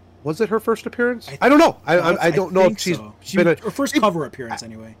 Was it her first appearance? I don't know. I don't know if she's been her first cover appearance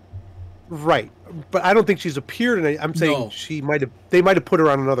anyway. Right, but I don't think she's appeared in it. I'm saying they might have put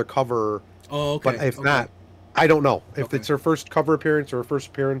her on another cover. Oh, okay. But if not, I don't know if it's her first cover appearance or her first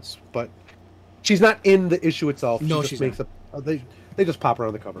appearance. But she's not in the issue itself. No, she's not. They just pop her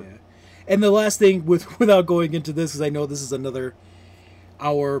on the cover. Yeah. And the last thing, without going into this, because I know this is another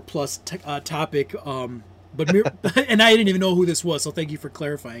hour plus topic. But and I didn't even know who this was, so thank you for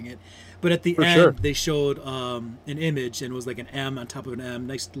clarifying it. But at the end, they showed an image, and it was like an M on top of an M,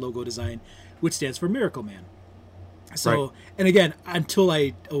 nice logo design, which stands for Miracle Man. So, and again, until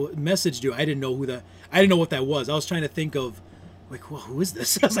I messaged you, I didn't know what that was. I was trying to think of, like, well, who is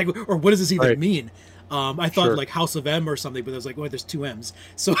this? I was like, or what does this even mean? I thought Sure. like House of M or something, but I was like, well, there's two M's.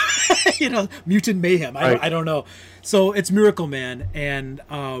 So, Mutant Mayhem. Right. I don't know. So it's Miracle Man. And,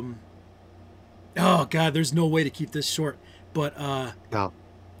 oh God, there's no way to keep this short. But, No.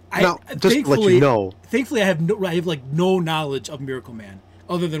 Now, just to let thankfully, you know, thankfully I have like no knowledge of Miracle Man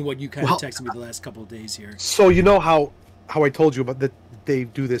other than what you kind of Well, texted me the last couple of days here. so you know how I told you about that they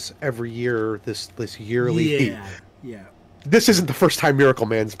do this every year, this yearly. Yeah. This isn't the first time Miracle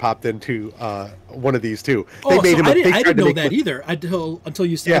Man's popped into one of these too. Oh, so I they didn't tried to know make that either until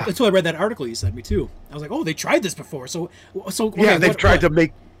you said, Yeah. until I read that article you sent me too. I was like, oh, they tried this before. So okay, Yeah, they've what- tried what? to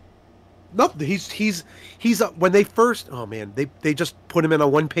make. No, he's when they first. Oh man, they just put him in a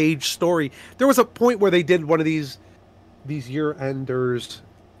 1-page story. There was a point where they did one of these year enders,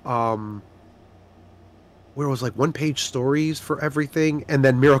 where it was like 1-page stories for everything, and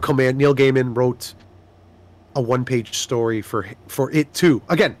then Miracle Man, Neil Gaiman wrote a 1-page story for it too.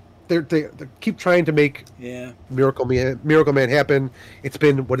 Again, they keep trying to make Yeah. Miracle Man happen. It's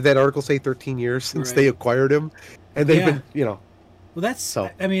been, what did that article say, 13 years since Right. they acquired him, and they've Yeah. been Well, that's. So,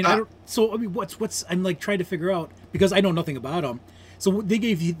 I mean, what's I'm like trying to figure out because I know nothing about him. So they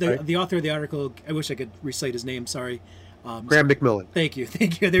gave you Right. the author of the article. I wish I could recite his name. Sorry. Graham McMillan. Thank you.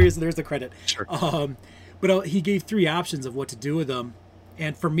 There's the credit. Sure. But he gave 3 options of what to do with them,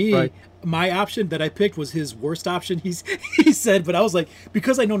 and for me, Right. my option that I picked was his worst option. He said, but I was like,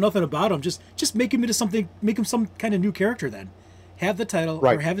 because I know nothing about him, just make him into something, make him some kind of new character. Then have the title or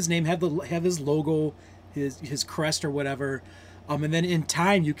Right. have his name, have his logo, his crest or whatever, and then in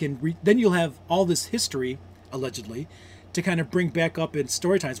time you can then you'll have all this history allegedly to kind of bring back up in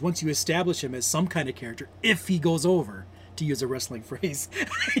story times once you establish him as some kind of character if he goes over, to use a wrestling phrase,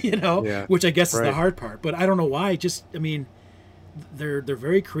 Yeah. which I guess is the Right. hard part. But I don't know why. I mean, they're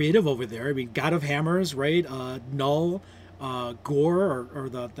very creative over there. I mean, God of Hammers, right? Null, Gore, or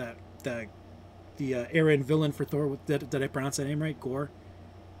the Aryan villain for Thor. Did I pronounce that name right? Gore.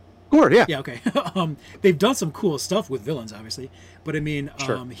 Gore, yeah. Yeah, okay. They've done some cool stuff with villains, obviously, but I mean,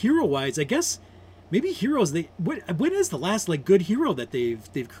 Sure. hero-wise, I guess maybe heroes. When is the last like good hero that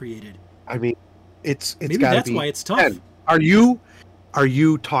they've created? I mean, it's Maybe gotta that's be. why it's tough. And are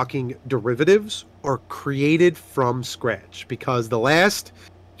you talking derivatives or created from scratch? Because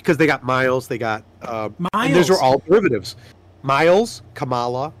they got Miles, they got and those Miles. are all derivatives. Miles,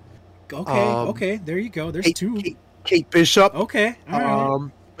 Kamala, Okay, there you go. There's two. Kate Bishop. Okay, all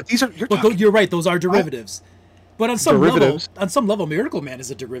right. But these are But you're right; those are derivatives. But on some Derivatives. level, Miracle Man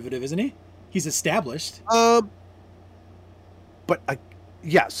is a derivative, isn't he? He's established. But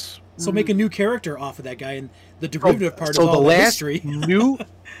yes. So make a new character off of that guy, and the derivative part So of all the the last history.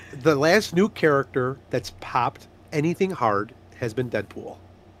 the last new character that's popped anything hard has been Deadpool.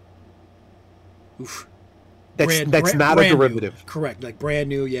 Oof. That's not a brand new. derivative. Correct, like brand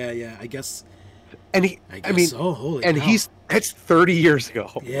new. Yeah. I guess. And I guess so. Holy and cow. that's 30 years ago.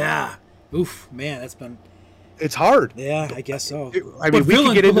 Yeah. Oof, man, that's been. It's hard. Yeah, I guess so. I But mean, we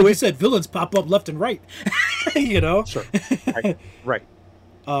can get but into like you it. said, villains pop up left and right. Sure. Right.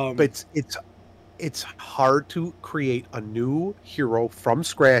 But it's hard to create a new hero from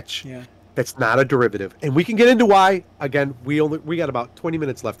scratch Yeah. that's not a derivative. And we can get into why. Again, we got about 20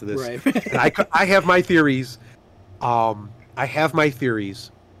 minutes left of this. Right. And I have my theories.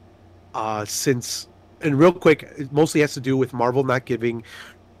 Since, and real quick, it mostly has to do with Marvel not giving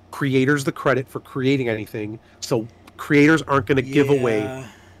creators the credit for creating anything. So creators aren't going to give away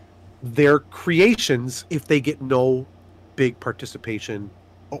their creations if they get no big participation,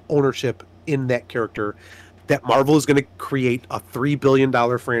 ownership in that character. That Marvel is going to create a $3 billion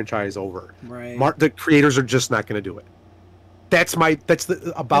franchise over. Right. The creators are just not going to do it. That's kind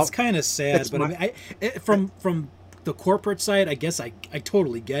of sad, that's but my- from the corporate side, I guess I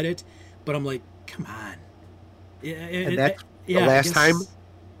totally get it, but I'm like, come on. And that's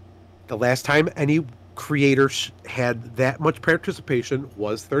the last time any creator had that much participation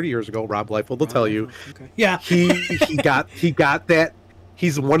was 30 years ago. Rob Liefeld will tell you. Okay. Yeah. he got that.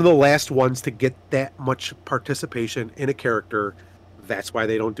 He's one of the last ones to get that much participation in a character. That's why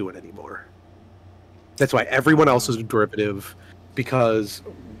they don't do it anymore. That's why everyone else is a derivative, because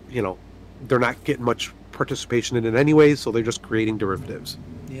they're not getting much participation in it anyways, so they're just creating derivatives.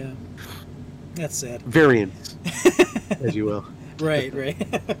 Yeah. That's sad. Variants, as you will. Right.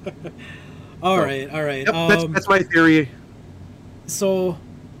 All right. Yep, that's my theory. So,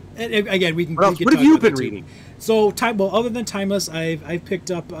 and again, we can. What else? we can What have talk you about been that too. reading? So, other than Timeless, I've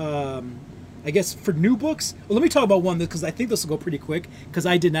picked up. I guess for new books. Well, let me talk about one because I think this will go pretty quick because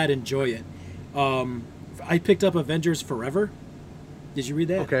I did not enjoy it. I picked up Avengers Forever. Did you read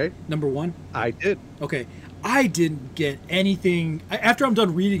that? Okay. Number 1. I did. Okay. I didn't get anything. After I'm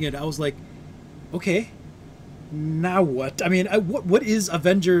done reading it, I was like, Okay. Now what? I mean, what is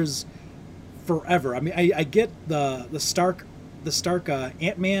Avengers Forever? I mean, I get the Stark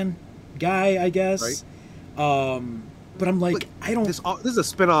Ant-Man guy, I guess. Right. But I'm like, I don't. This is a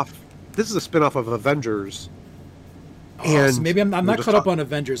spinoff. This is a spinoff of Avengers. And so maybe I'm not caught up on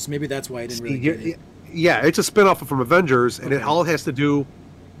Avengers. So maybe that's why I didn't really get it. Yeah, it's a spinoff from Avengers, and it all has to do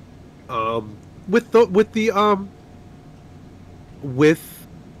with the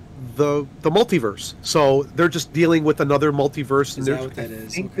multiverse. So they're just dealing with another multiverse. Is that what that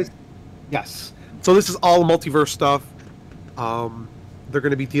is? Okay. Yes. So this is all multiverse stuff. They're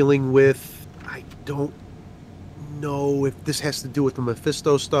going to be dealing with. I don't know if this has to do with the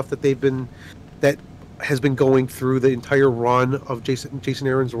Mephisto stuff that has been going through the entire run of Jason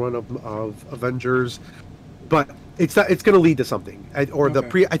Aaron's run of Avengers, but it's going to lead to something. I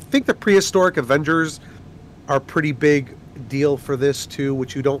think the prehistoric Avengers are a pretty big deal for this too,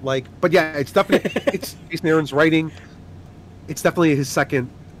 which you don't like. But yeah, it's definitely it's Jason Aaron's writing. It's definitely his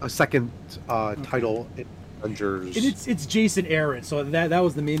second title in Avengers. And it's Jason Aaron, so that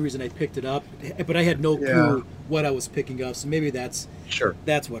was the main reason I picked it up. But I had no clue what I was picking up, so maybe that's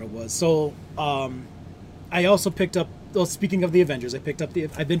what it was. So I also picked up. Well, speaking of the Avengers, I've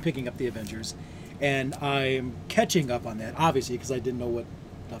been picking up the Avengers, and I'm catching up on that, obviously, because I didn't know what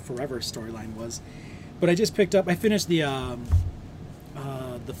the Forever storyline was. But I just picked up. I finished the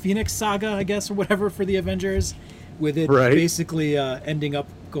Phoenix Saga, I guess, or whatever, for the Avengers, with it basically ending up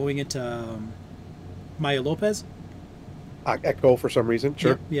going into Maya Lopez. Echo for some reason,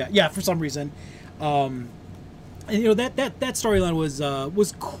 sure. Yeah, for some reason. And that storyline was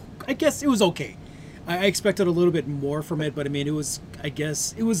I guess it was okay. I expected a little bit more from it, but I mean, it was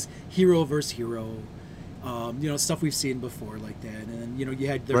hero versus hero. Stuff we've seen before like that, and you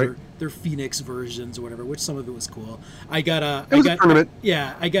had their Phoenix versions or whatever, which some of it was cool. I got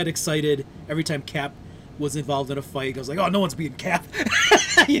excited every time Cap was involved in a fight. I was like, oh, no one's beating Cap,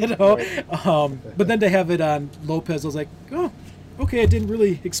 But then to have it on Lopez, I was like, oh, okay, I didn't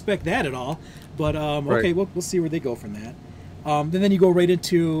really expect that at all. But okay, we'll see where they go from that. Then you go right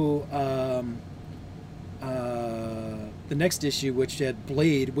into the next issue, which had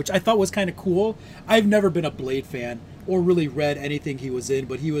Blade, which I thought was kind of cool. I've never been a Blade fan or really read anything he was in,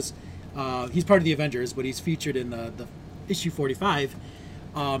 but he's part of the Avengers, but he's featured in the issue 45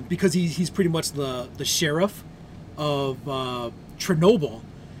 because he's pretty much the sheriff of Chernobyl,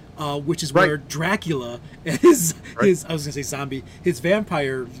 which is where Dracula and his I was gonna say zombie, his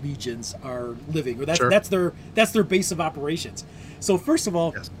vampire legions are living, or that's their base of operations. So first of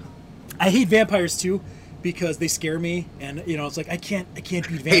all, I hate vampires too, because they scare me, and it's like I can't beat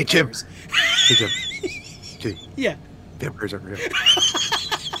vampires. Hey Jim. Yeah. Vampires aren't real.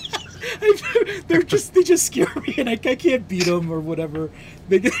 they just scare me, and I can't beat them or whatever.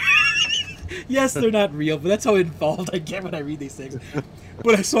 Yes, they're not real, but that's how involved I get when I read these things.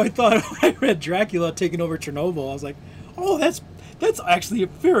 So I thought when I read Dracula taking over Chernobyl, I was like, oh, that's actually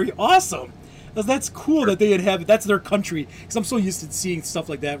very awesome. That's cool that they have that's their country, because I'm so used to seeing stuff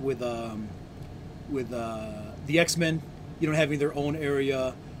like that with the X-Men, having their own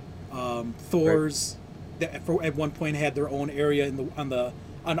area. Thor's at one point had their own area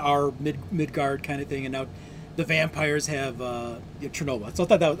on our Midgard kind of thing, and now the vampires have Chernobyl. So I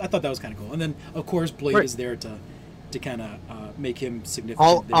thought that was kind of cool. And then of course Blade is there to kind of make him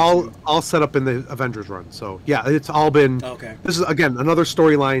significant. All set up in the Avengers run. So yeah, it's all been okay. This is again another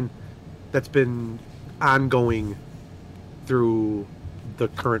storyline that's been ongoing through the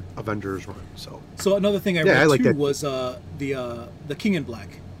current Avengers run. So another thing I read too was the King in Black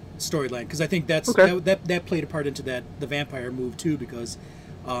storyline, because I think that played a part into the vampire move too, because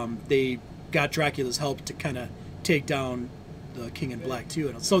they got Dracula's help to kind of take down the King in Black too.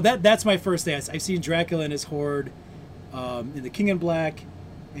 And so that's my first thing. I've seen Dracula and his horde in the King in Black,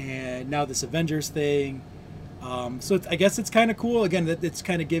 and now this Avengers thing. So I guess it's kind of cool. Again, that it's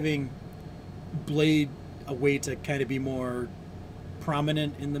kind of giving Blade a way to kind of be more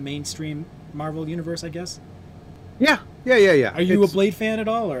prominent in the mainstream Marvel universe, I guess. Yeah. Are you a Blade fan at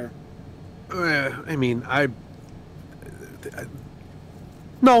all, or? I mean,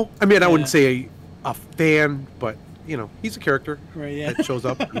 no. I mean, I wouldn't say a fan, but he's a character that shows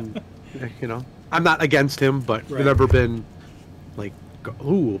up, and I'm not against him, but I've never been like,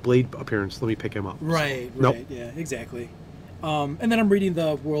 ooh, a Blade appearance, let me pick him up. Right. Nope. Yeah, exactly. And then I'm reading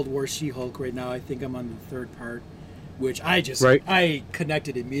the World War She-Hulk right now. I think I'm on the third part, which I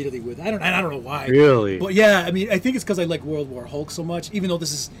connected immediately with. I don't know why. Really? But yeah, I mean, I think it's because I like World War Hulk so much, even though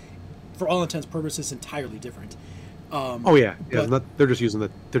this is, for all intents and purposes, entirely different. They're just using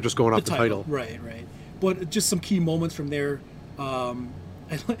they're just going off the title. Right. But just some key moments from there.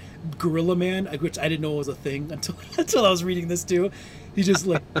 Gorilla Man, which I didn't know was a thing until I was reading this too. He just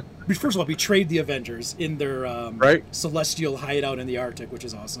like, first of all, betrayed the Avengers in their celestial hideout in the Arctic, which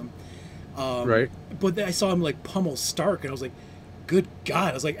is awesome. Right. But then I saw him like pummel Stark, and I was like, good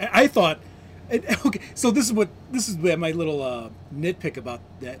God! I was like, I thought, okay. So this is my little nitpick about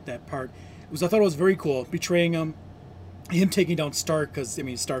that part was I thought it was very cool betraying him taking down Stark, because I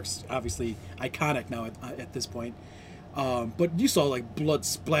mean Stark's obviously iconic now at this point. But you saw like blood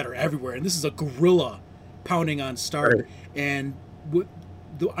splatter everywhere, and this is a gorilla pounding on Stark, right. And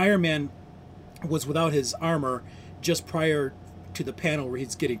the Iron Man was without his armor just prior to the panel where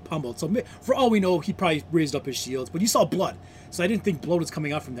he's getting pummeled. So for all we know, he probably raised up his shields, but you saw blood, so I didn't think blood was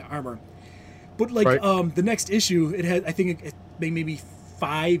coming out from the armor. But like right. The next issue, it had, I think it maybe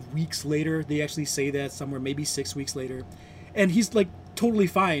 5 weeks later, they actually say that somewhere, maybe 6 weeks later, and he's like totally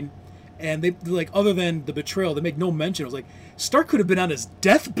fine. And they like, other than the betrayal, they make no mention. I was like, Stark could have been on his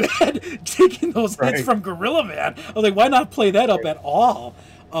deathbed taking those hits from Gorilla Man. I was like, why not play that up at all?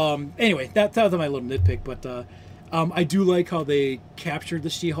 Anyway, that was my little nitpick. But I do like how they captured the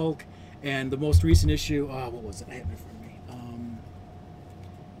She-Hulk. And the most recent issue, what was it? I have it in front of me.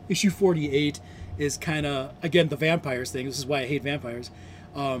 Issue 48 is kind of, again, the vampires thing. This is why I hate vampires.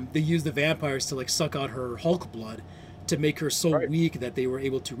 They use the vampires to like suck out her Hulk blood, to make her so weak that they were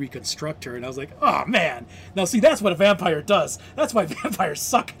able to reconstruct her. And I was like, oh man, now see, that's what a vampire does. That's why vampires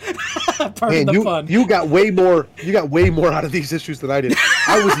suck. Pardon the pun. You got way more out of these issues than I did.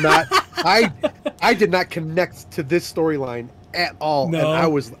 I did not connect to this storyline at all. No. And I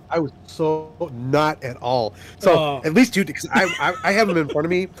was so not at all. So at least you, because I have them in front of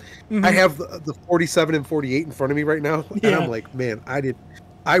me. Mm-hmm. I have the 47 and 48 in front of me right now. Yeah. And I'm like, man,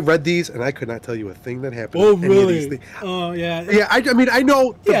 I read these and I could not tell you a thing that happened. Oh, really? Oh, yeah. Yeah, I mean, I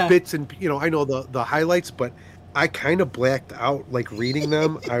know the bits and, I know the highlights, but I kind of blacked out, like, reading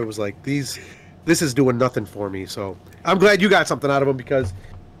them. I was like, this is doing nothing for me. So I'm glad you got something out of them because,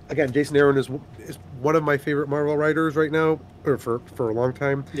 again, Jason Aaron is one of my favorite Marvel writers right now, or for a long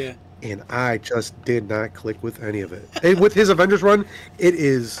time. Yeah. And I just did not click with any of it. And with his Avengers run, it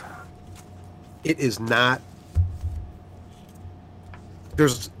is not...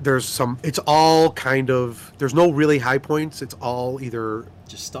 There's some, it's all kind of, there's no really high points. It's all either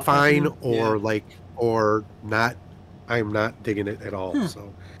just stuff fine or not. I'm not digging it at all.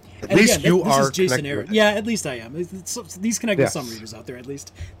 So at least you are. This is Jason Aaron. Yeah, at least I am. These connect with some readers out there, at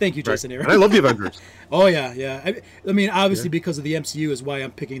least. Thank you, Jason Aaron. And I love the Avengers. Oh yeah. I mean, obviously because of the MCU is why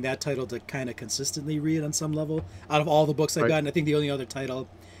I'm picking that title to kind of consistently read on some level. Out of all the books I've gotten, I think the only other title,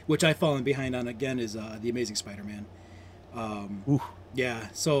 which I've fallen behind on again, is The Amazing Spider-Man. Yeah,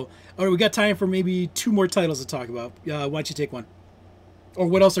 so all right, we got time for maybe 2 more titles to talk about. Why don't you take one? Or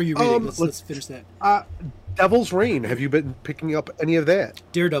what else are you reading? Let's finish that. Devil's Reign. Have you been picking up any of that?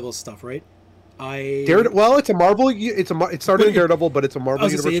 Daredevil stuff, right? Well, it's a Marvel. It started in Daredevil, but it's a Marvel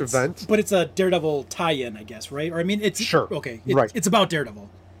Universe event. But it's a Daredevil tie-in, I guess, right? Or I mean, it's okay. It's about Daredevil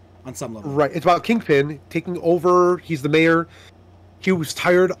on some level. Right. It's about Kingpin taking over. He's the mayor. He was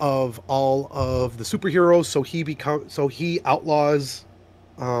tired of all of the superheroes, so he outlaws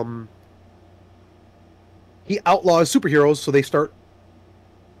superheroes. So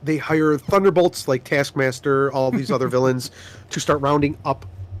they hire Thunderbolts like Taskmaster, all these other villains, to start rounding up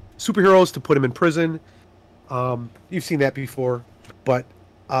superheroes to put them in prison. You've seen that before, but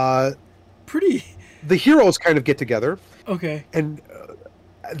the heroes kind of get together. Okay. And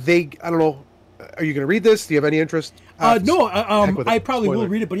I don't know. Are you going to read this? Do you have any interest? No, I probably will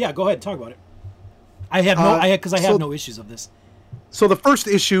read it, but yeah, go ahead and talk about it. I have no issues of this. So the first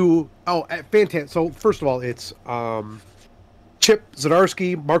issue, fantastic. So first of all, it's Chip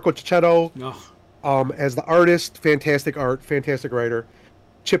Zdarsky, Marco Checchetto as the artist. Fantastic art, fantastic writer.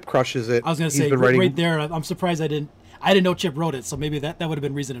 Chip crushes it. I was going to say right there. I'm surprised I didn't know Chip wrote it. So maybe that would have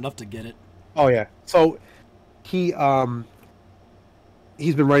been reason enough to get it. Oh yeah. So he's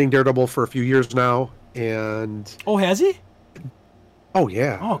been writing Daredevil for a few years now, and has he? Oh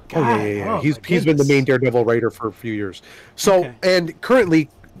yeah. Oh god. Yeah. He's been the main Daredevil writer for a few years. So and currently,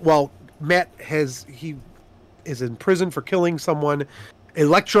 Matt is in prison for killing someone.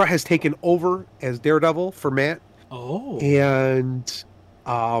 Elektra has taken over as Daredevil for Matt. Oh. And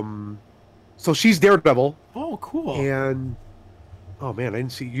so she's Daredevil. Oh, cool. And oh man,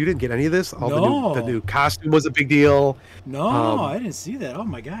 you didn't get any of this? The new costume was a big deal. No, I didn't see that. Oh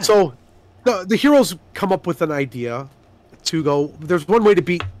my god. So the heroes come up with an idea to go, there's one way to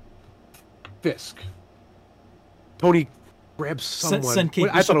beat Fisk. Tony grabs someone. Send Kate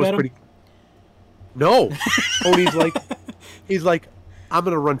I thought it was pretty. No. Tony's he's like, I'm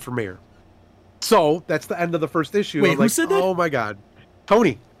gonna run for mayor. So that's the end of the first issue. Wait, who said that? Oh my god.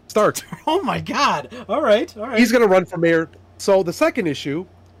 Tony Stark. Oh my God! All right. He's going to run for mayor. So the second issue,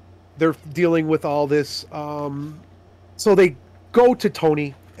 they're dealing with all this. So they go to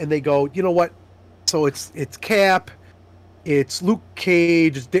Tony and they go, you know what? So it's Cap, it's Luke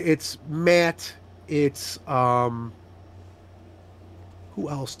Cage, it's Matt, it's who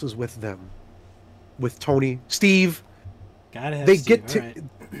else is with them? With Tony, Steve. Gotta have They Steve. get to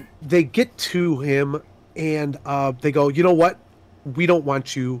they get to him and they go, you know what? We don't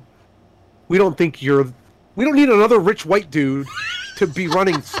want you. We don't think you're. We don't need another rich white dude to be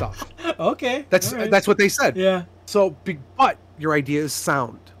running stuff. Okay, That's what they said. Yeah. So, but your idea is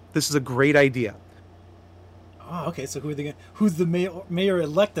sound. This is a great idea. Oh, okay. So who are they gonna, who's the mayor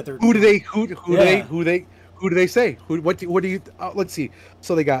elect that they're? Who do they say? What do you? Let's see.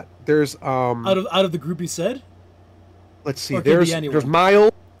 So they got there's out of the group you said. Let's see. Or could be There's anyone.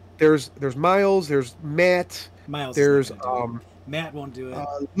 Miles. There's Miles. There's Matt. Miles. There's Matt won't do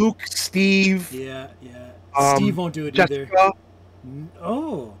it. Luke, Steve. Yeah. um, Steve won't do it Jessica. either.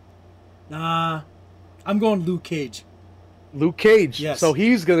 Oh, nah. I'm going Luke Cage. Luke Cage. Yes. So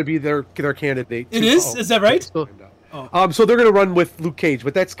he's going to be their candidate. It too. is? Is that right? So, Oh. so they're going to run with Luke Cage,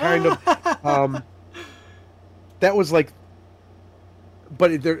 but that's kind of that was like,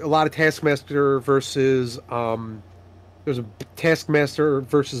 but there a lot of Taskmaster versus there's a Taskmaster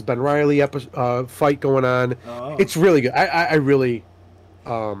versus Ben Reilly fight going on. Oh. It's really good. I really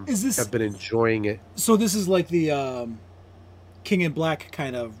Is this have been enjoying it. so? This is like the King in Black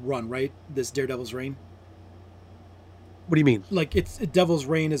kind of run, right? This Daredevil's Reign. What do you mean? Like it's Devil's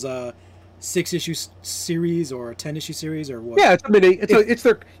Reign is a 6-issue series or a 10-issue series or what? Yeah, it's a mini. It's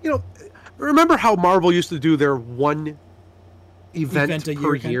their. Remember how Marvel used to do their one event a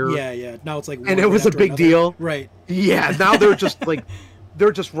per year. year? Yeah. Now it's like And one it was a after big another. deal. Right. Yeah, now they're just like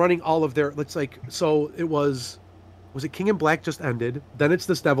they're just running all of their. It's like so. It was it King in Black just ended? Then it's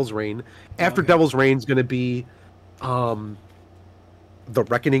this Devil's Reign. After Okay. Devil's Reign's going to be, the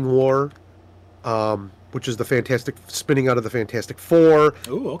Reckoning War, which is spinning out of the Fantastic Four.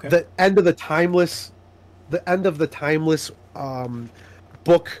 Oh, okay. The end of the timeless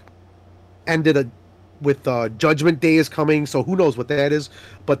book ended with Judgment Day is coming, so who knows what that is.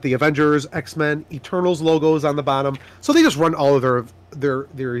 But the Avengers, X-Men, Eternals logos on the bottom, so they just run all of their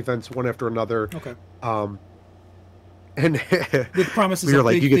events one after another. Okay. And With promises we were of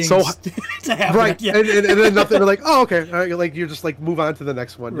like, big you get so things to happen. right, Yeah. and then nothing. They're like, oh, okay, all right, like you're just like move on to the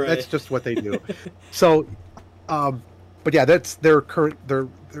next one. Right. That's just what they do. So, but yeah, that's their current their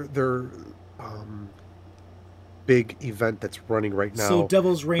big event that's running right now. So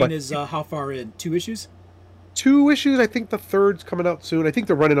Devil's Reign But- is how far in? 2 issues? 2 issues. I think the third's coming out soon. I think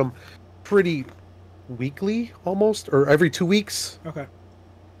they're running them pretty weekly, almost, or every 2 weeks. Okay.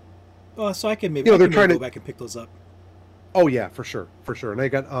 So I can maybe, You know, they're go trying to- back and pick those up. Oh yeah, for sure. And I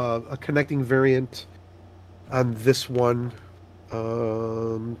got a connecting variant on this one.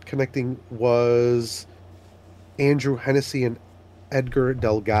 Connecting was Andrew Hennessy and Edgar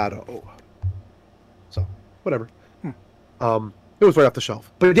Delgado. So whatever. It was right off the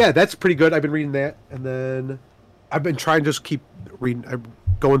shelf. But yeah, that's pretty good. I've been reading that, and then I've been trying to just keep reading. I'm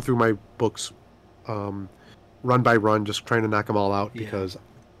going through my books, run by run, just trying to knock them all out Yeah. because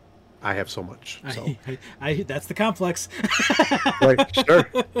I have so much. So. I that's the complex. Right, sure.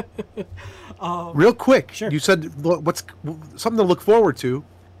 Real quick, Sure. you said what's something to look forward to.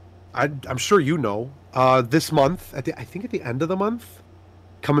 I'm sure you know. This month, I think at the end of the month,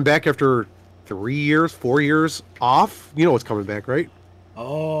 coming back after 4 years off. You know what's coming back, right?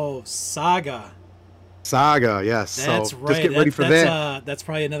 Oh, Saga. Saga, yes. That's so right. just get ready for that That's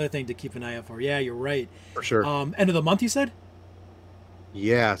probably another thing to keep an eye out for. Yeah, you're right. for sure. End of the month, you said?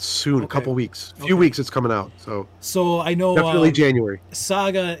 Yeah, soon, a Okay. couple weeks, few Okay. weeks. It's coming out, so So I know definitely January.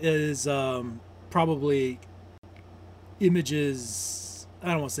 Saga is probably Image's,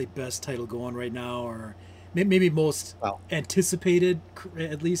 I don't want to say best title going right now, or maybe most Well. anticipated,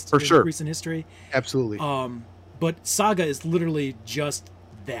 at least For in sure. recent history. Absolutely. But Saga is literally just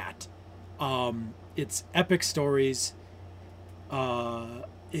that. It's epic stories.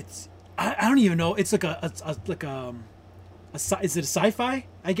 It's I don't even know. It's like is it a sci-fi?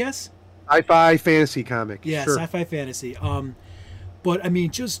 I guess. Sci-fi fantasy comic. Yeah, sure. sci-fi fantasy. But I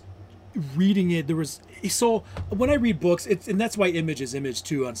mean, just reading it, so when I read books, and that's why Image is Image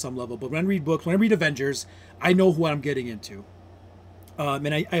too on some level. But when I read books, when I read Avengers, I know who I'm getting into.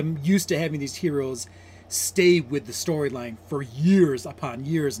 And I'm used to having these heroes stay with the storyline for years upon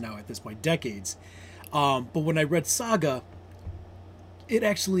years now at this point, decades. But when I read Saga, it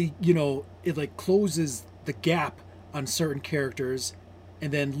actually, it like closes the gap on certain characters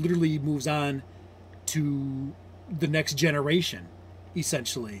and then literally moves on to the next generation.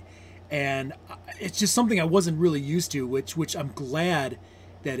 essentially. And it's just something I wasn't really used to, which I'm glad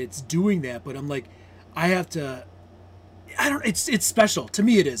that it's doing that. But I'm like, I have to. It's special to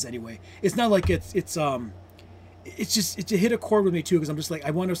me. It is anyway. It's not like it's just it hit a chord with me too, because I'm just like,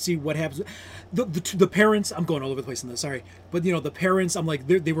 I want to see what happens. The parents, I'm going all over the place in this. Sorry, but the parents, I'm like,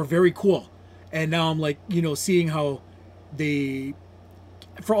 they were very cool, and now I'm like, seeing how they,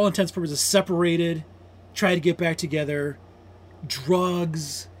 for all intents and purposes, separated, try to get back together,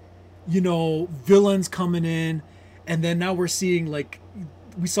 drugs, villains coming in, and then now we're seeing, like,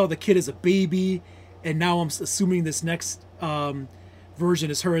 we saw the kid as a baby, and now I'm assuming this next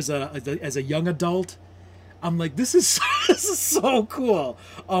version is her as a young adult. I'm like, this is so cool.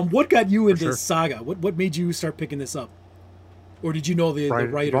 What got you into Saga? What made you start picking this up? Or did you know the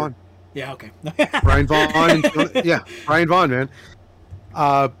writer? Vaughn. Yeah, okay. Brian Vaughn. Brian Vaughn, man.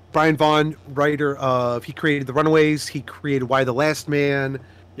 Brian Vaughn, writer of, he created The Runaways, he created Y the Last Man,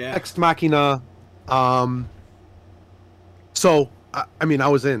 Ex Machina. So, I mean, I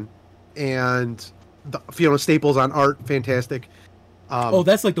was in. And Fiona Staples on art, fantastic.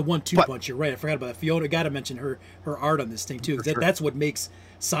 That's like the 1-2 punch. You're right. I forgot about that. Fiona, got to mention her art on this thing too. That's what makes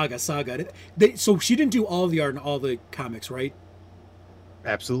Saga. So she didn't do all the art in all the comics, right?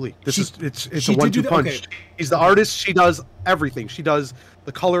 Absolutely. It's a 1-2 punch. Okay. She's the artist. She does everything. She does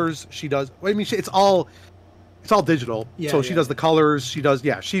the colors. She does. I mean, it's all digital. Yeah, so she does the colors. She does.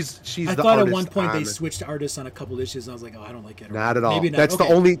 Yeah, she's. I thought at one point they switched artists on a couple issues, and I was like, oh, I don't like it. Not at all. Maybe not. That's the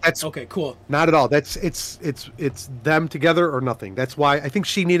only. That's okay. Cool. Not at all. That's it's them together or nothing. That's why I think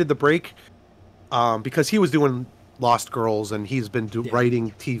she needed the break, because he was doing Lost Girls and he's been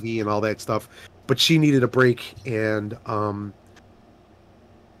writing TV and all that stuff, but she needed a break and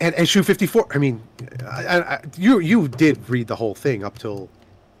issue 54. I mean, you did read the whole thing up till.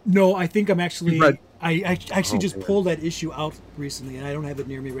 No, I think I'm actually. I actually just pulled that issue out recently, and I don't have it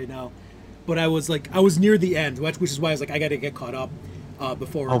near me right now. But I was near the end, which is why I was like, I got to get caught up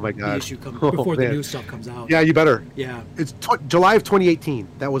before the issue before the new stuff comes out. Yeah, you better. Yeah, it's July of 2018.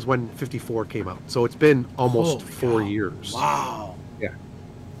 That was when 54 came out. So it's been almost 4 years. Wow.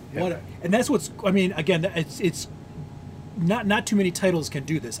 Yeah. And that's what's. I mean, again, it's not too many titles can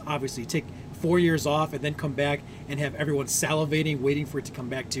do this. Obviously, take 4 years off and then come back and have everyone salivating, waiting for it to come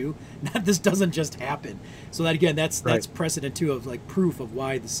back too. This doesn't just happen. So that again, that's precedent too, of like proof of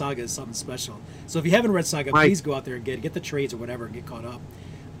why the Saga is something special. So if you haven't read Saga, please go out there and get the trades or whatever and get caught up.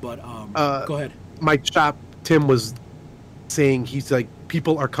 But go ahead. My shop, Tim, was saying, he's like,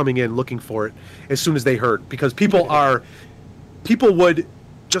 people are coming in looking for it as soon as they heard, because people would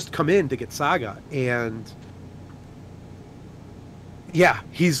just come in to get Saga, and yeah,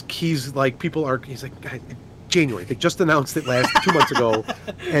 he's like, he's like, January, they just announced it 2 months ago,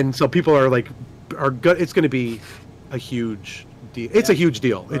 and so people are like, it's going to be a huge deal. It's a huge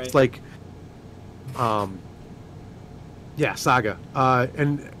deal. Right. It's like, Saga,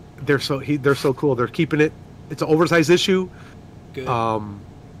 and they're so cool. They're keeping it. It's an oversized issue. Good.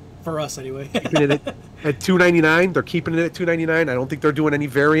 For us anyway. Keeping it at $2.99. They're keeping it at $2.99. I don't think they're doing any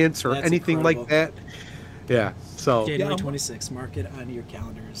variants or anything incredible. Like that. Yeah. So January 26th. Mark it on your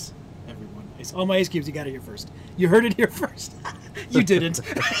calendars, everyone. All my ice cubes, you got it here first. You heard it here first. You didn't.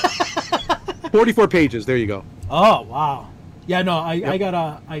 44 pages. There you go. Oh wow. Yeah. No. I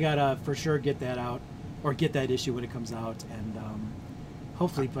gotta for sure get that out, or get that issue when it comes out, and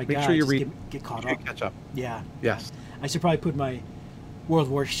hopefully get caught up. Catch up. Yeah. Yes. I should probably put my World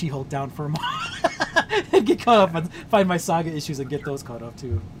War She-Hulk down for a moment and get caught up and find my Saga issues and get those caught up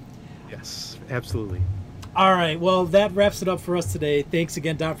too. Yes, absolutely. All right, well, that wraps it up for us today. Thanks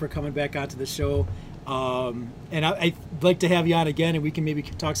again, Don, for coming back onto the show. And I'd like to have you on again, and we can maybe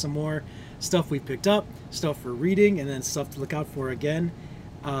talk some more stuff we picked up, stuff for reading, and then stuff to look out for again.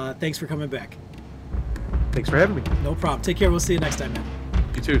 Thanks for coming back. Thanks for having me. No problem. Take care. We'll see you next time, man.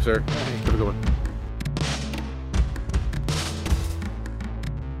 You too, sir. Right. Have a good one.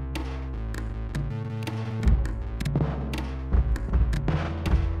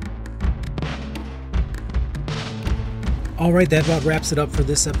 All right, that about wraps it up for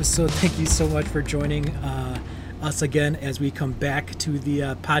this episode. Thank you so much for joining us again as we come back to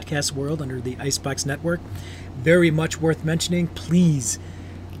the podcast world under the Icebox Network. Very much worth mentioning. Please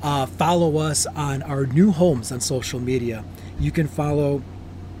follow us on our new homes on social media. You can follow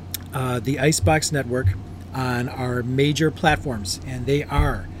the Icebox Network on our major platforms, and they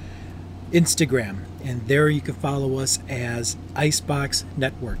are Instagram, and there you can follow us as Icebox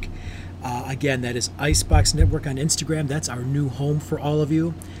Network. Again, that is Icebox Network on Instagram. That's our new home for all of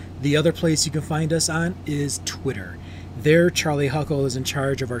you. The other place you can find us on is Twitter. There, Charlie Huckle is in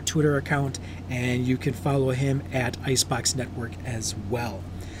charge of our Twitter account, and you can follow him at Icebox Network as well.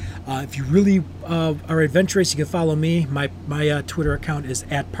 If you really are adventurous, you can follow me. My Twitter account is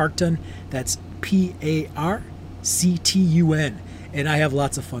at Parktun. That's PARCTUN. And I have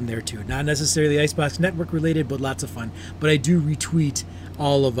lots of fun there too. Not necessarily Icebox Network related, but lots of fun. But I do retweet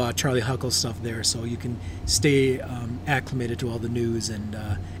all of Charlie Huckle's stuff there, so you can stay acclimated to all the news and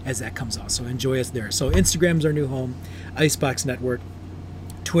as that comes out. So enjoy us there. So Instagram's our new home, Icebox Network.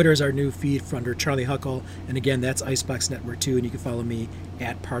 Twitter's our new feed for under Charlie Huckle, and again, that's Icebox Network too. And you can follow me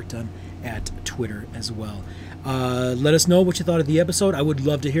at Parktun at Twitter as well. Let us know what you thought of the episode. I would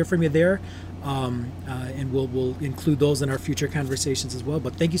love to hear from you there. And we'll include those in our future conversations as well.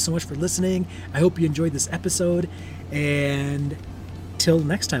 But thank you so much for listening. I hope you enjoyed this episode, and till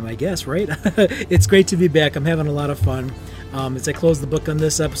next time, I guess, right? It's great to be back. I'm having a lot of fun. As I close the book on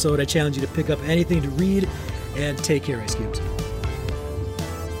this episode, I challenge you to pick up anything to read, and take care, Ice Cubes.